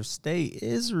period of stay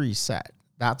is reset.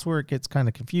 That's where it gets kind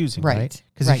of confusing, right?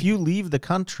 Because if you leave the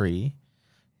country,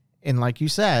 and like you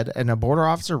said, and a border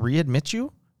officer readmits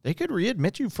you, they could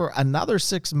readmit you for another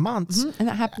 6 months. Mm-hmm. And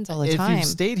that happens all the time. If you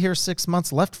stayed here 6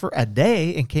 months, left for a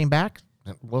day, and came back,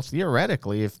 well,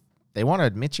 theoretically, if they want to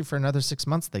admit you for another 6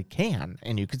 months, they can,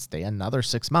 and you could stay another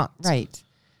 6 months. Right.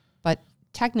 But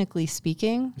technically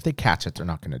speaking, if they catch it, they're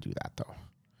not going to do that, though.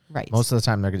 Right. Most of the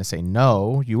time, they're going to say,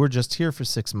 no, you were just here for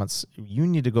 6 months. You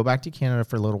need to go back to Canada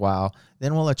for a little while.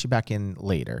 Then we'll let you back in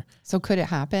later. So could it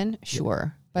happen?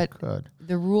 Sure. Yeah, but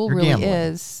the rule really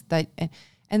is that,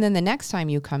 and then the next time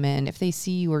you come in, if they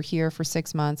see you were here for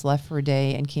 6 months, left for a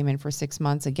day, and came in for 6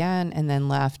 months again, and then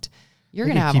left, you're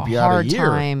going to have a hard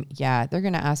time. Yeah. They're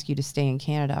going to ask you to stay in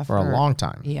Canada for a long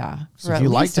time. Yeah. So for at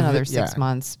least another 6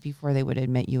 months before they would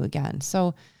admit you again.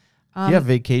 So, if you have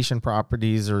vacation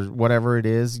properties or whatever it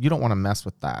is, you don't want to mess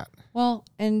with that. Well,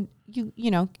 and you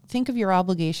think of your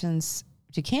obligations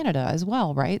to Canada as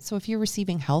well, right? So if you're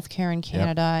receiving health care in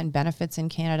Canada and benefits in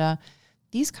Canada,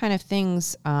 these kind of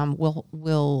things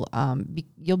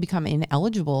you'll become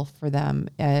ineligible for them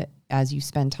as you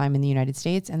spend time in the United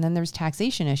States. And then there's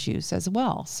taxation issues as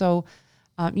well. So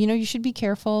you should be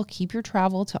careful. Keep your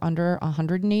travel to under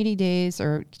 180 days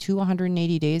or to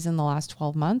 180 days in the last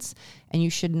 12 months. And you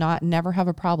should never have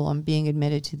a problem being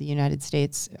admitted to the United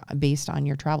States based on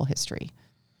your travel history.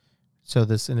 So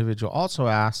this individual also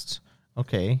asked,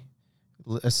 okay,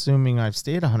 assuming I've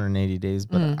stayed 180 days,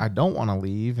 but I don't want to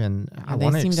leave and I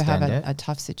want to extend it. They seem to have a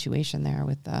tough situation there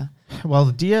with the... Well,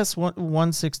 the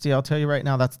DS-160, I'll tell you right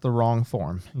now, that's the wrong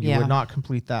form. You would not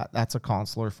complete that. That's a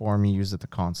consular form you use at the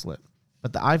consulate.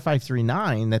 But the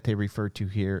I-539 that they refer to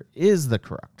here is the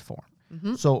correct form.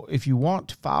 Mm-hmm. So if you want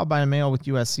to file by mail with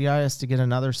USCIS to get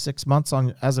another 6 months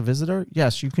on as a visitor,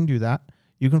 yes, you can do that.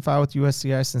 You can file with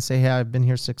USCIS and say, hey, I've been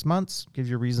here 6 months, give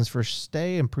your reasons for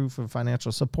stay and proof of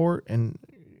financial support, and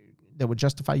that would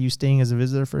justify you staying as a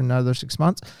visitor for another 6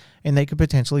 months, and they could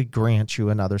potentially grant you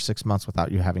another 6 months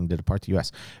without you having to depart the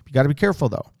U.S. You got to be careful,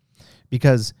 though,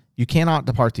 because you cannot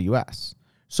depart the U.S.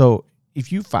 So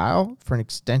if you file for an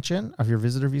extension of your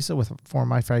visitor visa with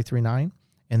Form I-539,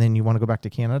 and then you want to go back to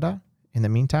Canada, in the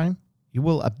meantime, you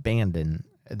will abandon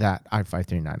that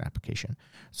I-539 application.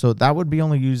 So that would be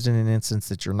only used in an instance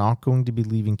that you're not going to be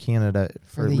leaving Canada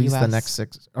for at least the next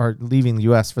 6, or leaving the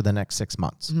U.S. for the next 6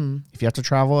 months. Mm-hmm. If you have to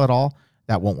travel at all,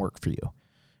 that won't work for you.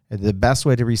 The best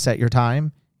way to reset your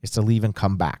time is to leave and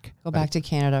come back. Go back to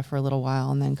Canada for a little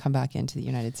while and then come back into the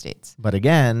United States. But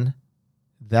again,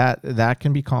 that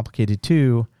can be complicated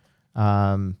too.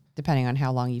 Depending on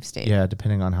how long you've stayed. Yeah,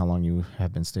 depending on how long you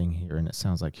have been staying here. And it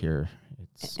sounds like here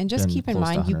it's and just been keep in close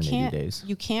to mind, 180 days.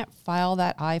 you can't file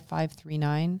that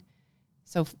I-539.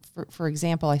 So for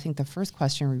example, I think the first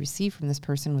question we received from this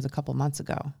person was a couple months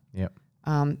ago. Yep.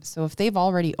 So if they've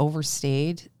already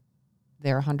overstayed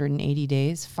their 180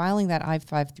 days, filing that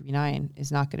I-539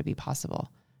 is not going to be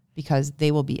possible because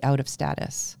they will be out of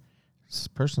status. This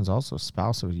person's also a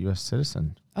spouse of a U.S.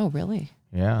 citizen. Oh, really?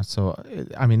 Yeah. So,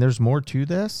 I mean, there's more to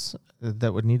this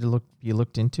that would need to be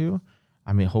looked into.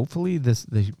 I mean, hopefully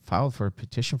they filed for a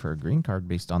petition for a green card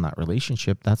based on that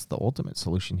relationship. That's the ultimate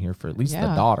solution here for at least the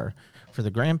daughter. For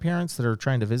the grandparents that are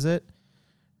trying to visit,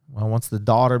 well, once the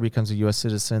daughter becomes a U.S.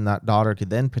 citizen, that daughter could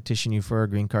then petition you for a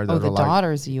green card. Oh, the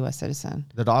daughter's a U.S. citizen.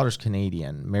 The daughter's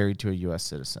Canadian, married to a U.S.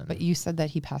 citizen. But you said that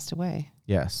he passed away.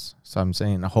 Yes. So I'm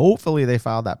saying hopefully they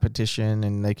filed that petition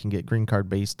and they can get green card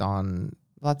based on...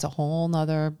 Well, that's a whole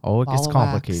nother it gets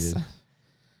complicated. Wax.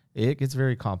 It gets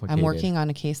very complicated. I'm working on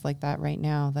a case like that right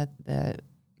now that the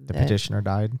petitioner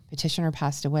died. Petitioner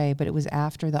passed away, but it was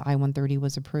after the I-130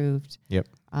 was approved. Yep.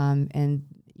 And,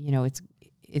 you know,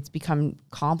 it's become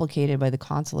complicated by the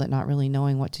consulate not really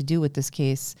knowing what to do with this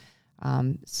case.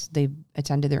 So they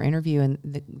attended their interview, and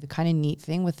the kind of neat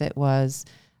thing with it was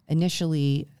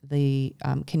initially the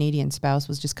Canadian spouse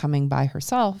was just coming by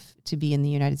herself to be in the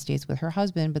United States with her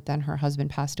husband, but then her husband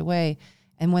passed away.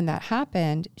 And when that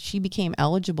happened, she became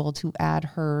eligible to add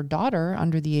her daughter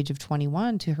under the age of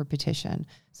 21 to her petition.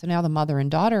 So now the mother and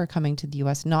daughter are coming to the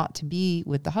U.S. not to be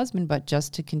with the husband, but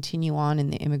just to continue on in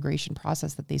the immigration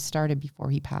process that they started before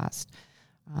he passed.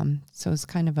 So it's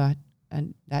kind of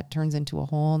that turns into a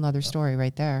whole nother story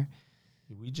right there.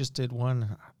 We just did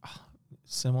one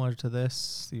similar to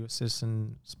this. The U.S.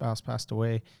 citizen spouse passed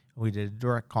away. We did a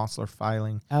direct consular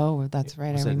filing. Oh, that's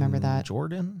right. I remember that.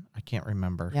 Jordan? I can't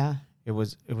remember. Yeah. It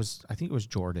was. I think it was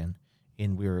Jordan,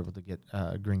 and we were able to get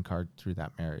a green card through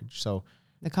that marriage. So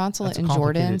the consulate in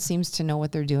Jordan seems to know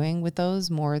what they're doing with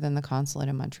those more than the consulate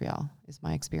in Montreal, is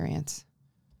my experience.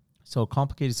 So a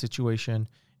complicated situation, and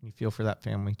you feel for that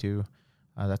family too.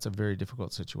 That's a very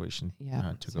difficult situation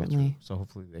to go through. So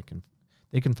hopefully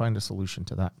they can find a solution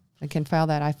to that. They can file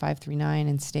that I-539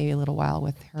 and stay a little while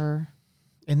with her.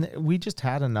 And we just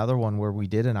had another one where we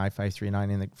did an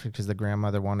I-539 because the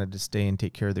grandmother wanted to stay and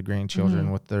take care of the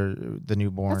grandchildren with the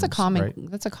newborns.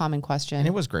 That's a common question. And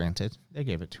it was granted. They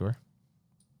gave it to her.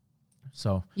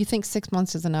 So you think 6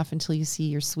 months is enough until you see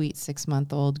your sweet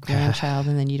 6-month-old grandchild,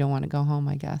 and then you don't want to go home,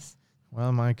 I guess.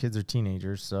 Well, my kids are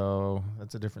teenagers, so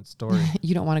that's a different story.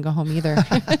 You don't want to go home either.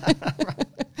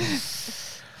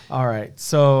 All right.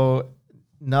 So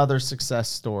another success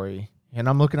story. And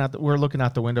we're looking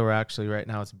out the window actually right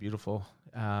now. It's beautiful.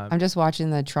 I'm just watching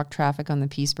the truck traffic on the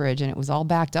Peace Bridge, and it was all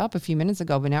backed up a few minutes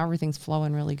ago, but now everything's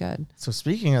flowing really good. So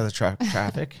speaking of the truck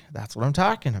traffic, that's what I'm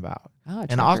talking about. Oh,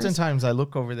 and oftentimes I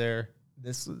look over there.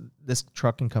 This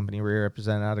trucking company we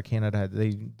represent out of Canada,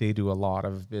 they do a lot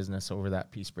of business over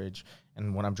that Peace Bridge.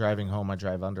 And when I'm driving home, I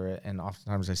drive under it, and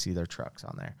oftentimes I see their trucks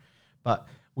on there. But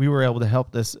we were able to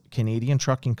help this Canadian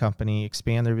trucking company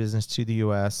expand their business to the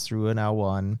U.S. through an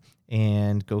L1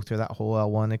 and go through that whole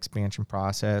L1 expansion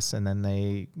process. And then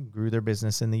they grew their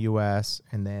business in the U.S.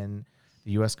 And then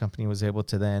the U.S. company was able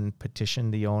to then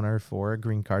petition the owner for a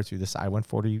green card through this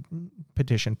I-140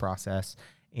 petition process.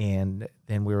 And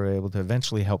then we were able to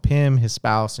eventually help him, his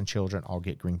spouse, and children all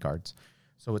get green cards.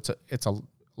 So it's a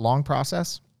long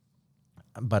process,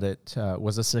 but it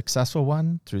was a successful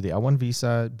one through the L1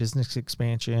 visa, business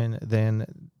expansion. Then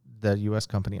the U.S.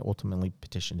 company ultimately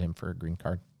petitioned him for a green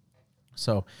card.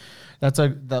 So that's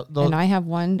and I have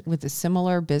one with a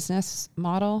similar business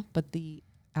model, but the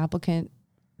applicant,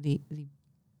 the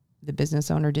business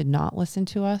owner did not listen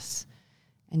to us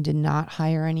and did not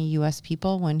hire any U.S.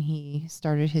 people when he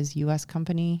started his U.S.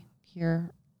 company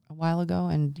here a while ago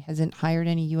and hasn't hired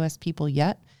any U.S. people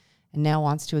yet and now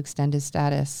wants to extend his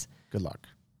status. Good luck.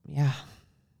 Yeah.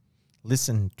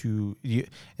 Listen to you,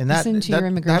 and listen to your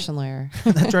immigration lawyer.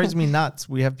 That drives me nuts.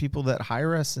 We have people that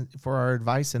hire us for our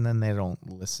advice, and then they don't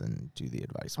listen to the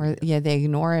advice. Or they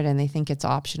ignore it and they think it's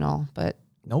optional. But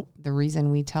nope. The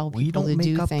reason we tell people to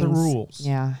do things, the rules.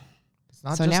 Yeah. It's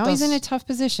not so just now us. he's in a tough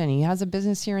position. He has a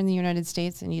business here in the United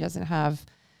States, and he doesn't have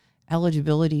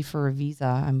eligibility for a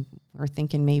visa. We're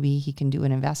thinking maybe he can do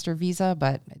an investor visa,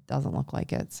 but it doesn't look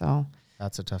like it. So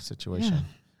that's a tough situation. Yeah.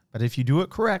 But if you do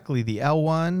it correctly, the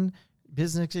L1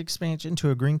 business expansion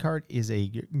to a green card is a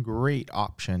great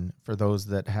option for those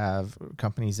that have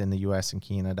companies in the U.S. and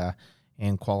Canada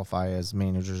and qualify as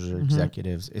managers or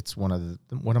executives. It's one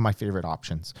of my favorite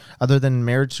options. Other than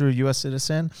marriage to a U.S.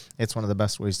 citizen, it's one of the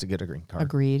best ways to get a green card.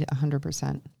 Agreed,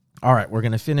 100%. All right, we're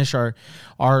going to finish our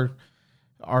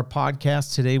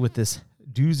podcast today with this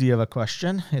doozy of a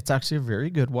question. It's actually a very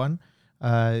good one.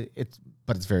 But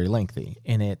it's very lengthy,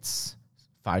 and it's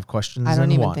 5 questions in one. I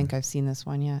don't even think I've seen this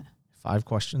one yet. 5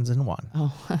 questions in one.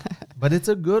 Oh. But it's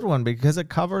a good one because it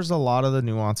covers a lot of the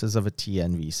nuances of a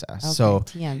TN visa. Okay, so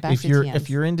TN, if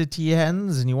you're into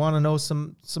TNs and you want to know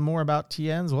some more about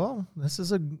TNs, well, this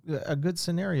is a good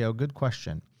scenario, good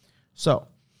question. So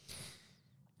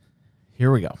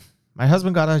here we go. My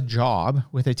husband got a job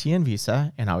with a TN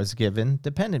visa, and I was given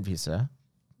dependent visa,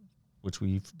 which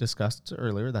we've discussed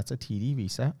earlier. That's a TD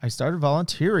visa. I started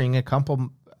volunteering at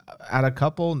a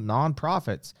couple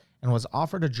nonprofits and was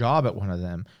offered a job at one of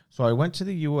them. So I went to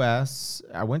the U.S.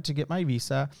 I went to get my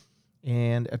visa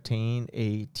and obtained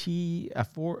a 3-year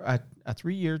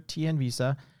TN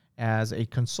visa as a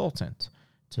consultant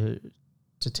to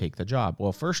take the job.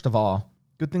 Well, first of all,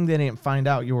 good thing they didn't find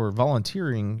out you were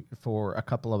volunteering for a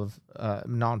couple of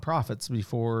nonprofits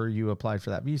before you applied for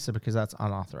that visa, because that's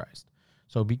unauthorized.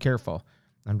 So be careful.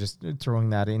 I'm just throwing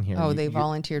that in here. Oh, they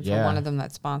volunteered for one of them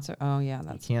that sponsored. Oh, yeah,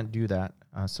 you can't do that.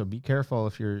 So be careful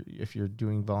if you're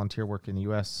doing volunteer work in the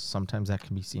U.S. Sometimes that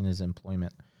can be seen as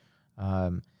employment.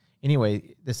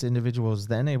 Anyway, this individual was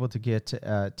then able to get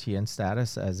TN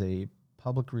status as a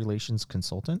public relations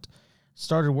consultant.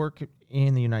 Started work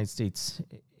in the United States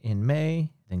in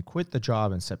May, then quit the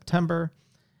job in September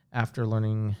after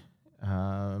learning,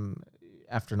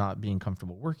 after not being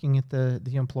comfortable working at the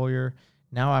employer.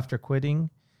 Now, after quitting,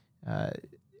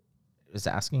 is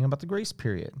asking about the grace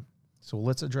period. So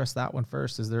let's address that one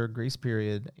first. Is there a grace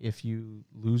period if you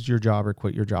lose your job or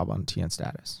quit your job on TN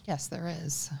status? Yes, there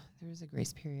is. There is a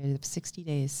grace period of 60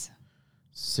 days.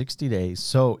 60 days.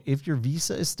 So if your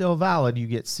visa is still valid, you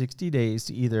get 60 days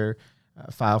to either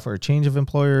file for a change of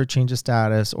employer, change of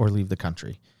status, or leave the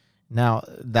country. Now,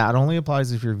 that only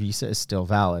applies if your visa is still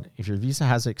valid. If your visa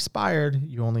has expired,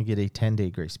 you only get a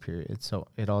 10-day grace period. So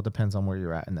it all depends on where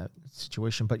you're at in that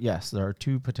situation. But yes, there are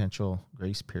 2 potential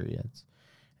grace periods.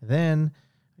 Then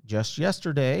just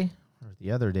yesterday, or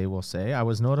the other day we'll say, I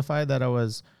was notified that I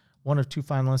was one of 2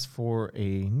 finalists for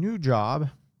a new job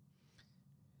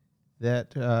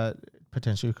that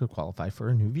potentially could qualify for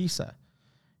a new visa,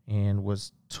 and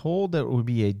was told that it would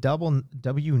be a double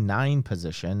W-9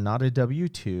 position, not a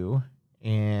W-2,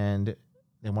 and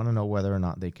they want to know whether or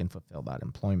not they can fulfill that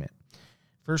employment.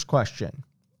 First question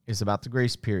is about the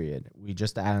grace period. We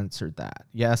just answered that.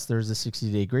 Yes, there's a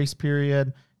 60-day grace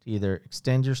period to either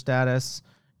extend your status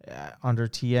under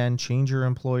TN, change your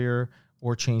employer,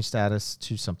 or change status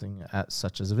to something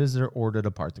such as a visitor, or to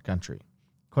depart the country.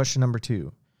 Question number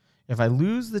 2. If I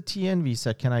lose the TN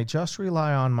visa, can I just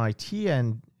rely on my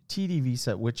TD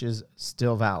visa, which is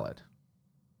still valid?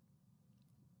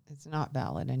 It's not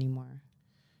valid anymore.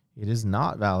 It is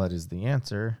not valid is the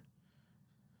answer.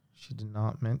 It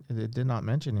did not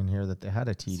mention in here that they had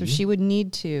a TD. So she would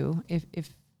need to,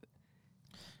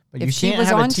 but you can't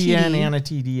have a TN and a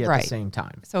TD at the same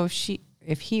time. So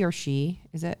if he or she,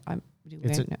 is it?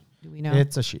 Do we know?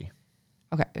 It's a she.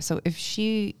 Okay, so if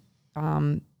she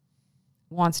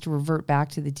wants to revert back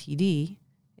to the TD,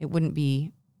 it'd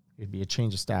be a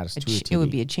change of status to a TD. It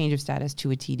would be a change of status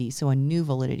to a TD, so a new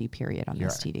validity period on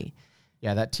this TD.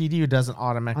 Yeah, that TD doesn't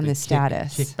automatically on the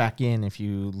status kick back in if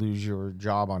you lose your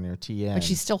job on your TN. But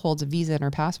she still holds a visa in her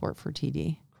passport for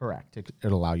TD. Correct.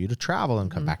 It'll allow you to travel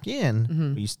and come back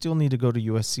in, but you still need to go to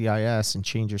USCIS and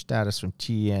change your status from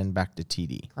TN back to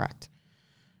TD. Correct.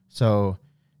 So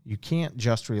you can't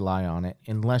just rely on it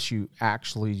unless you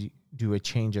actually do a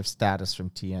change of status from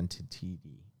TN to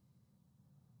TD.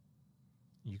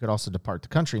 You could also depart the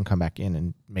country and come back in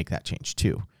and make that change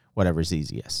too, whatever's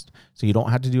easiest. So you don't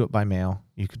have to do it by mail.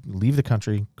 You could leave the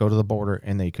country, go to the border,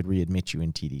 and they could readmit you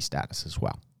in TD status as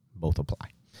well. Both apply.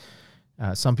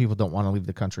 Some people don't want to leave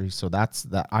the country. So that's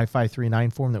that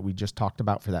I-539 form that we just talked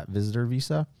about for that visitor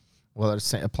visa. Well,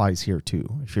 it applies here too.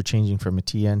 If you're changing from a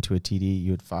TN to a TD,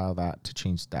 you would file that to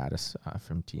change status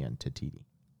from TN to TD.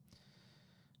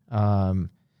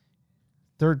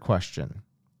 Third question.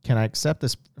 Can I accept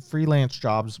this freelance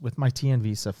jobs with my TN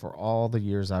visa for all the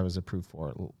years I was approved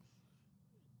for?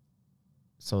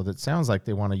 So that sounds like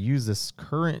they want to use this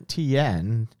current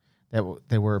TN that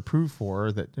they were approved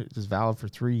for that is valid for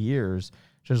 3 years,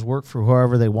 just work for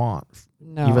whoever they want.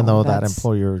 No, even though that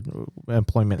employment arrangement was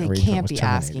terminated. They can't be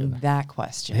asking that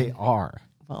question. They are.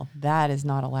 Well, that is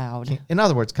not allowed. In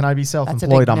other words, can I be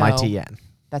self-employed on my TN?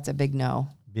 That's a big no.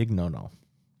 Big no-no.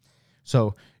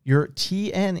 So your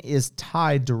TN is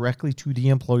tied directly to the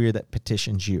employer that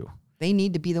petitions you. They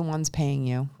need to be the ones paying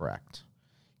you. Correct.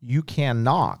 You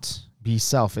cannot be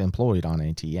self-employed on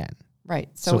a TN. Right.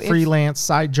 So freelance,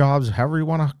 side jobs, however you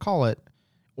want to call it,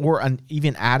 or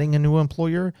even adding a new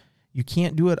employer, you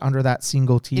can't do it under that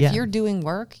single TN. If you're doing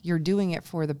work, you're doing it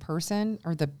for the person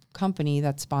or the company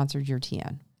that sponsored your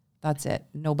TN. That's it.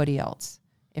 Nobody else.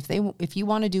 If you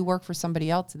want to do work for somebody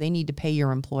else, they need to pay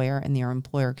your employer, and your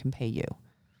employer can pay you.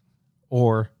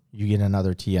 Or you get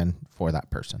another TN for that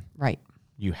person. Right.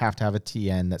 You have to have a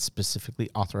TN that specifically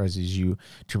authorizes you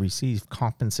to receive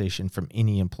compensation from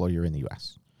any employer in the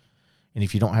U.S. And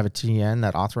if you don't have a TN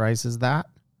that authorizes that,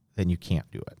 then you can't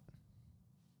do it.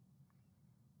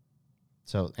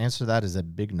 So the answer to that is a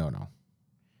big no-no.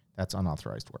 That's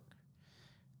unauthorized work.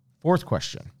 Fourth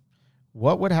question.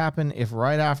 What would happen if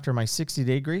right after my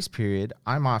 60-day grace period,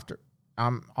 I'm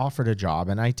offered a job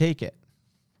and I take it?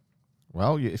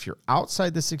 Well, if you're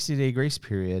outside the 60-day grace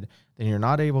period, then you're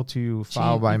not able to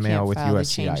file by mail with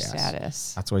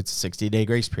USCIS. That's why it's a 60-day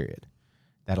grace period.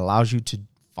 That allows you to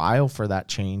file for that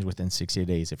change within 60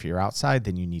 days. If you're outside,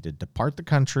 then you need to depart the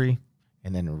country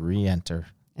and then re-enter.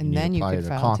 And then you could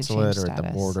file to change consulate or status. at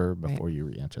the border before you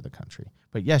re-enter the country.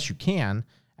 But yes, you can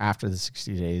after the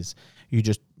 60 days. You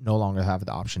just no longer have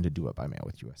the option to do it by mail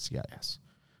with USCIS.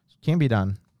 It can be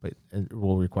done, but it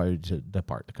will require you to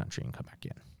depart the country and come back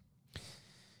in.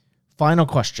 Final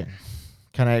question.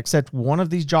 Can I accept one of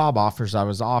these job offers I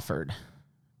was offered?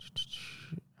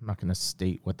 I'm not going to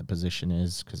state what the position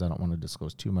is because I don't want to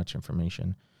disclose too much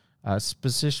information.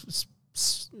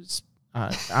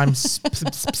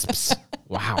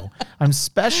 Wow. I'm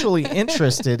specially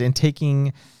interested in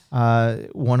taking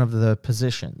one of the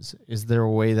positions. Is there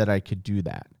a way that I could do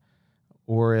that?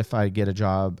 Or if I get a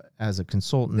job as a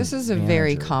consultant, this is a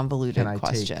very convoluted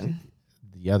question.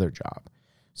 The other job.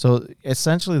 So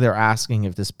essentially they're asking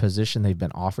if this position they've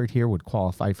been offered here would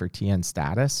qualify for TN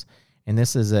status. And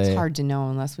this is it's hard to know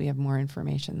unless we have more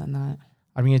information than that.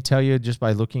 I'm going to tell you just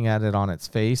by looking at it on its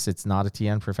face, it's not a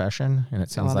TN profession. And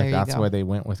it sounds like that's why they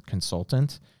went with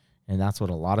consultant. And that's what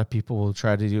a lot of people will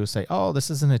try to do is say, oh, this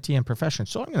isn't a TN profession,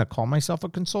 so I'm going to call myself a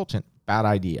consultant. Bad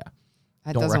idea.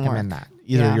 Don't recommend that.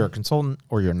 Either you're a consultant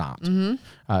or you're not.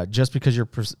 Mm-hmm. Just because your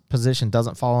position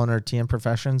doesn't fall under TN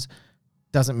professions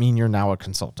doesn't mean you're now a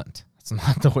consultant. That's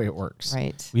not the way it works.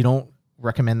 Right. We don't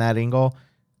recommend that angle.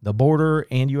 The border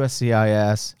and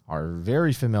USCIS are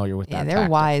very familiar with that. Yeah, they're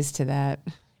wise to that,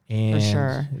 and for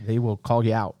sure. They will call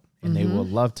you out, and they will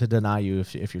love to deny you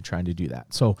if you're trying to do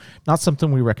that. So not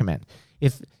something we recommend.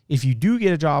 If you do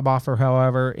get a job offer,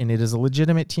 however, and it is a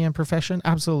legitimate TN profession,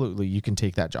 absolutely, you can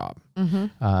take that job.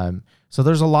 Mm-hmm. So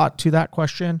there's a lot to that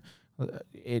question.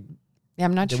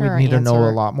 I'm not sure. We need to know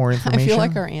a lot more information. I feel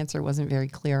like our answer wasn't very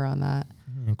clear on that.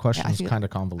 And question is kind of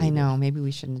convoluted. I know. Maybe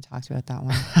we shouldn't have talked about that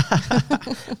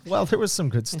one. Well, there was some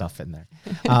good stuff in there.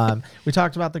 We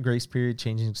talked about the grace period,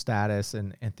 changing status,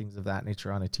 and things of that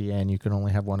nature on a TN. You can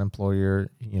only have one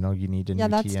employer. You need a new TN. Yeah,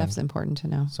 that stuff's important to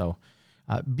know. So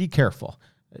be careful.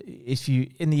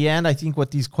 In the end, I think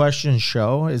what these questions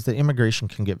show is that immigration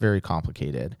can get very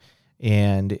complicated.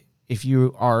 And if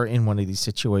you are in one of these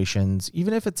situations,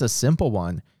 even if it's a simple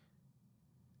one,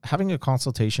 having a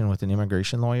consultation with an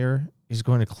immigration lawyer is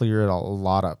going to clear it a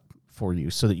lot up for you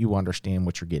so that you understand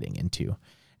what you're getting into.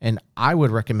 And I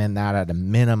would recommend that at a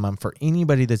minimum for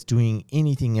anybody that's doing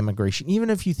anything immigration. Even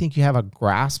if you think you have a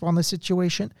grasp on the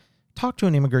situation, talk to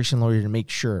an immigration lawyer to make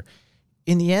sure.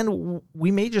 In the end,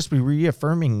 we may just be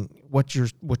reaffirming what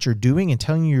you're doing and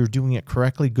telling you you're doing it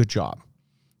correctly. Good job.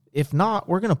 If not,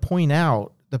 we're going to point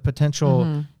out the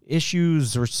potential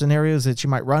issues or scenarios that you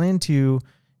might run into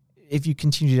if you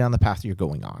continue down the path you're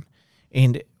going on.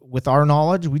 And with our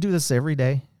knowledge, we do this every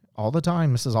day, all the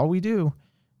time. This is all we do.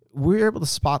 we're able to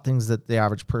spot things that the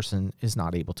average person is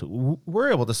not able to.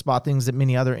 We're able to spot things that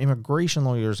many other immigration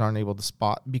lawyers aren't able to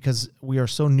spot because we are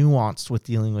so nuanced with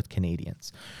dealing with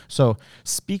Canadians. So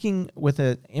speaking with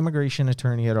an immigration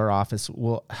attorney at our office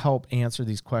will help answer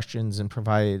these questions and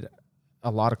provide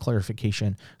a lot of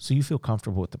clarification so you feel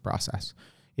comfortable with the process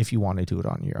if you want to do it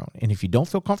on your own. And if you don't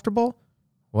feel comfortable,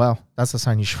 well, that's a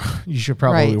sign you should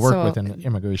probably work with an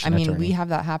immigration attorney. We have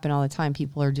that happen all the time.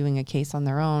 People are doing a case on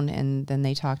their own, and then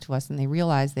they talk to us and they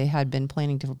realize they had been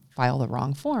planning to file the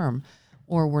wrong form,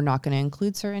 or were not going to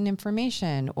include certain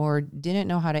information, or didn't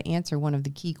know how to answer one of the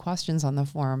key questions on the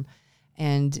form.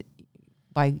 And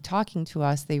by talking to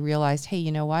us, they realized, hey,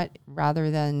 you know what?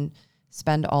 Rather than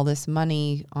spend all this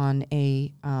money on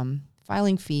a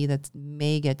filing fee that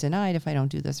may get denied if I don't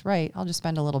do this right, I'll just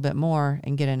spend a little bit more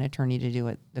and get an attorney to do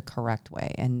it the correct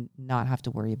way and not have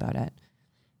to worry about it.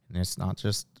 And it's not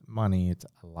just money, it's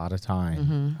a lot of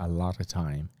time,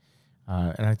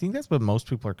 and I think that's what most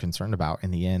people are concerned about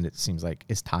in the end. It seems like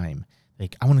is time.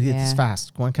 Like, I want to get this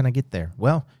fast. When can I get there?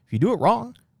 Well, if you do it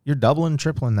wrong, you're doubling,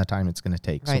 tripling the time it's going to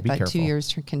take. Right, so be careful. 2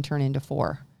 years can turn into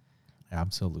 4.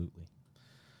 Absolutely.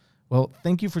 Well,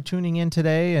 thank you for tuning in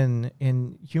today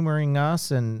and humoring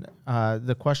us and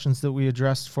the questions that we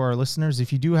addressed for our listeners.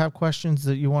 If you do have questions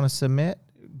that you want to submit,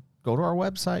 go to our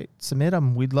website, submit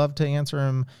them. We'd love to answer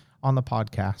them on the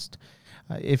podcast.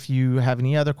 If you have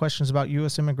any other questions about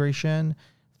U.S. immigration,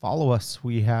 follow us.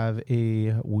 We have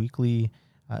a weekly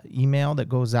email that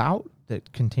goes out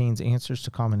that contains answers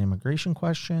to common immigration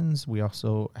questions. We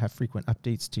also have frequent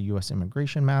updates to U.S.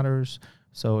 immigration matters.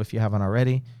 So if you haven't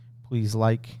already, please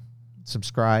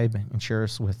subscribe, and share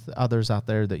us with others out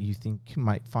there that you think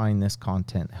might find this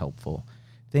content helpful.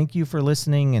 Thank you for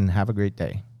listening, and have a great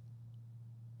day.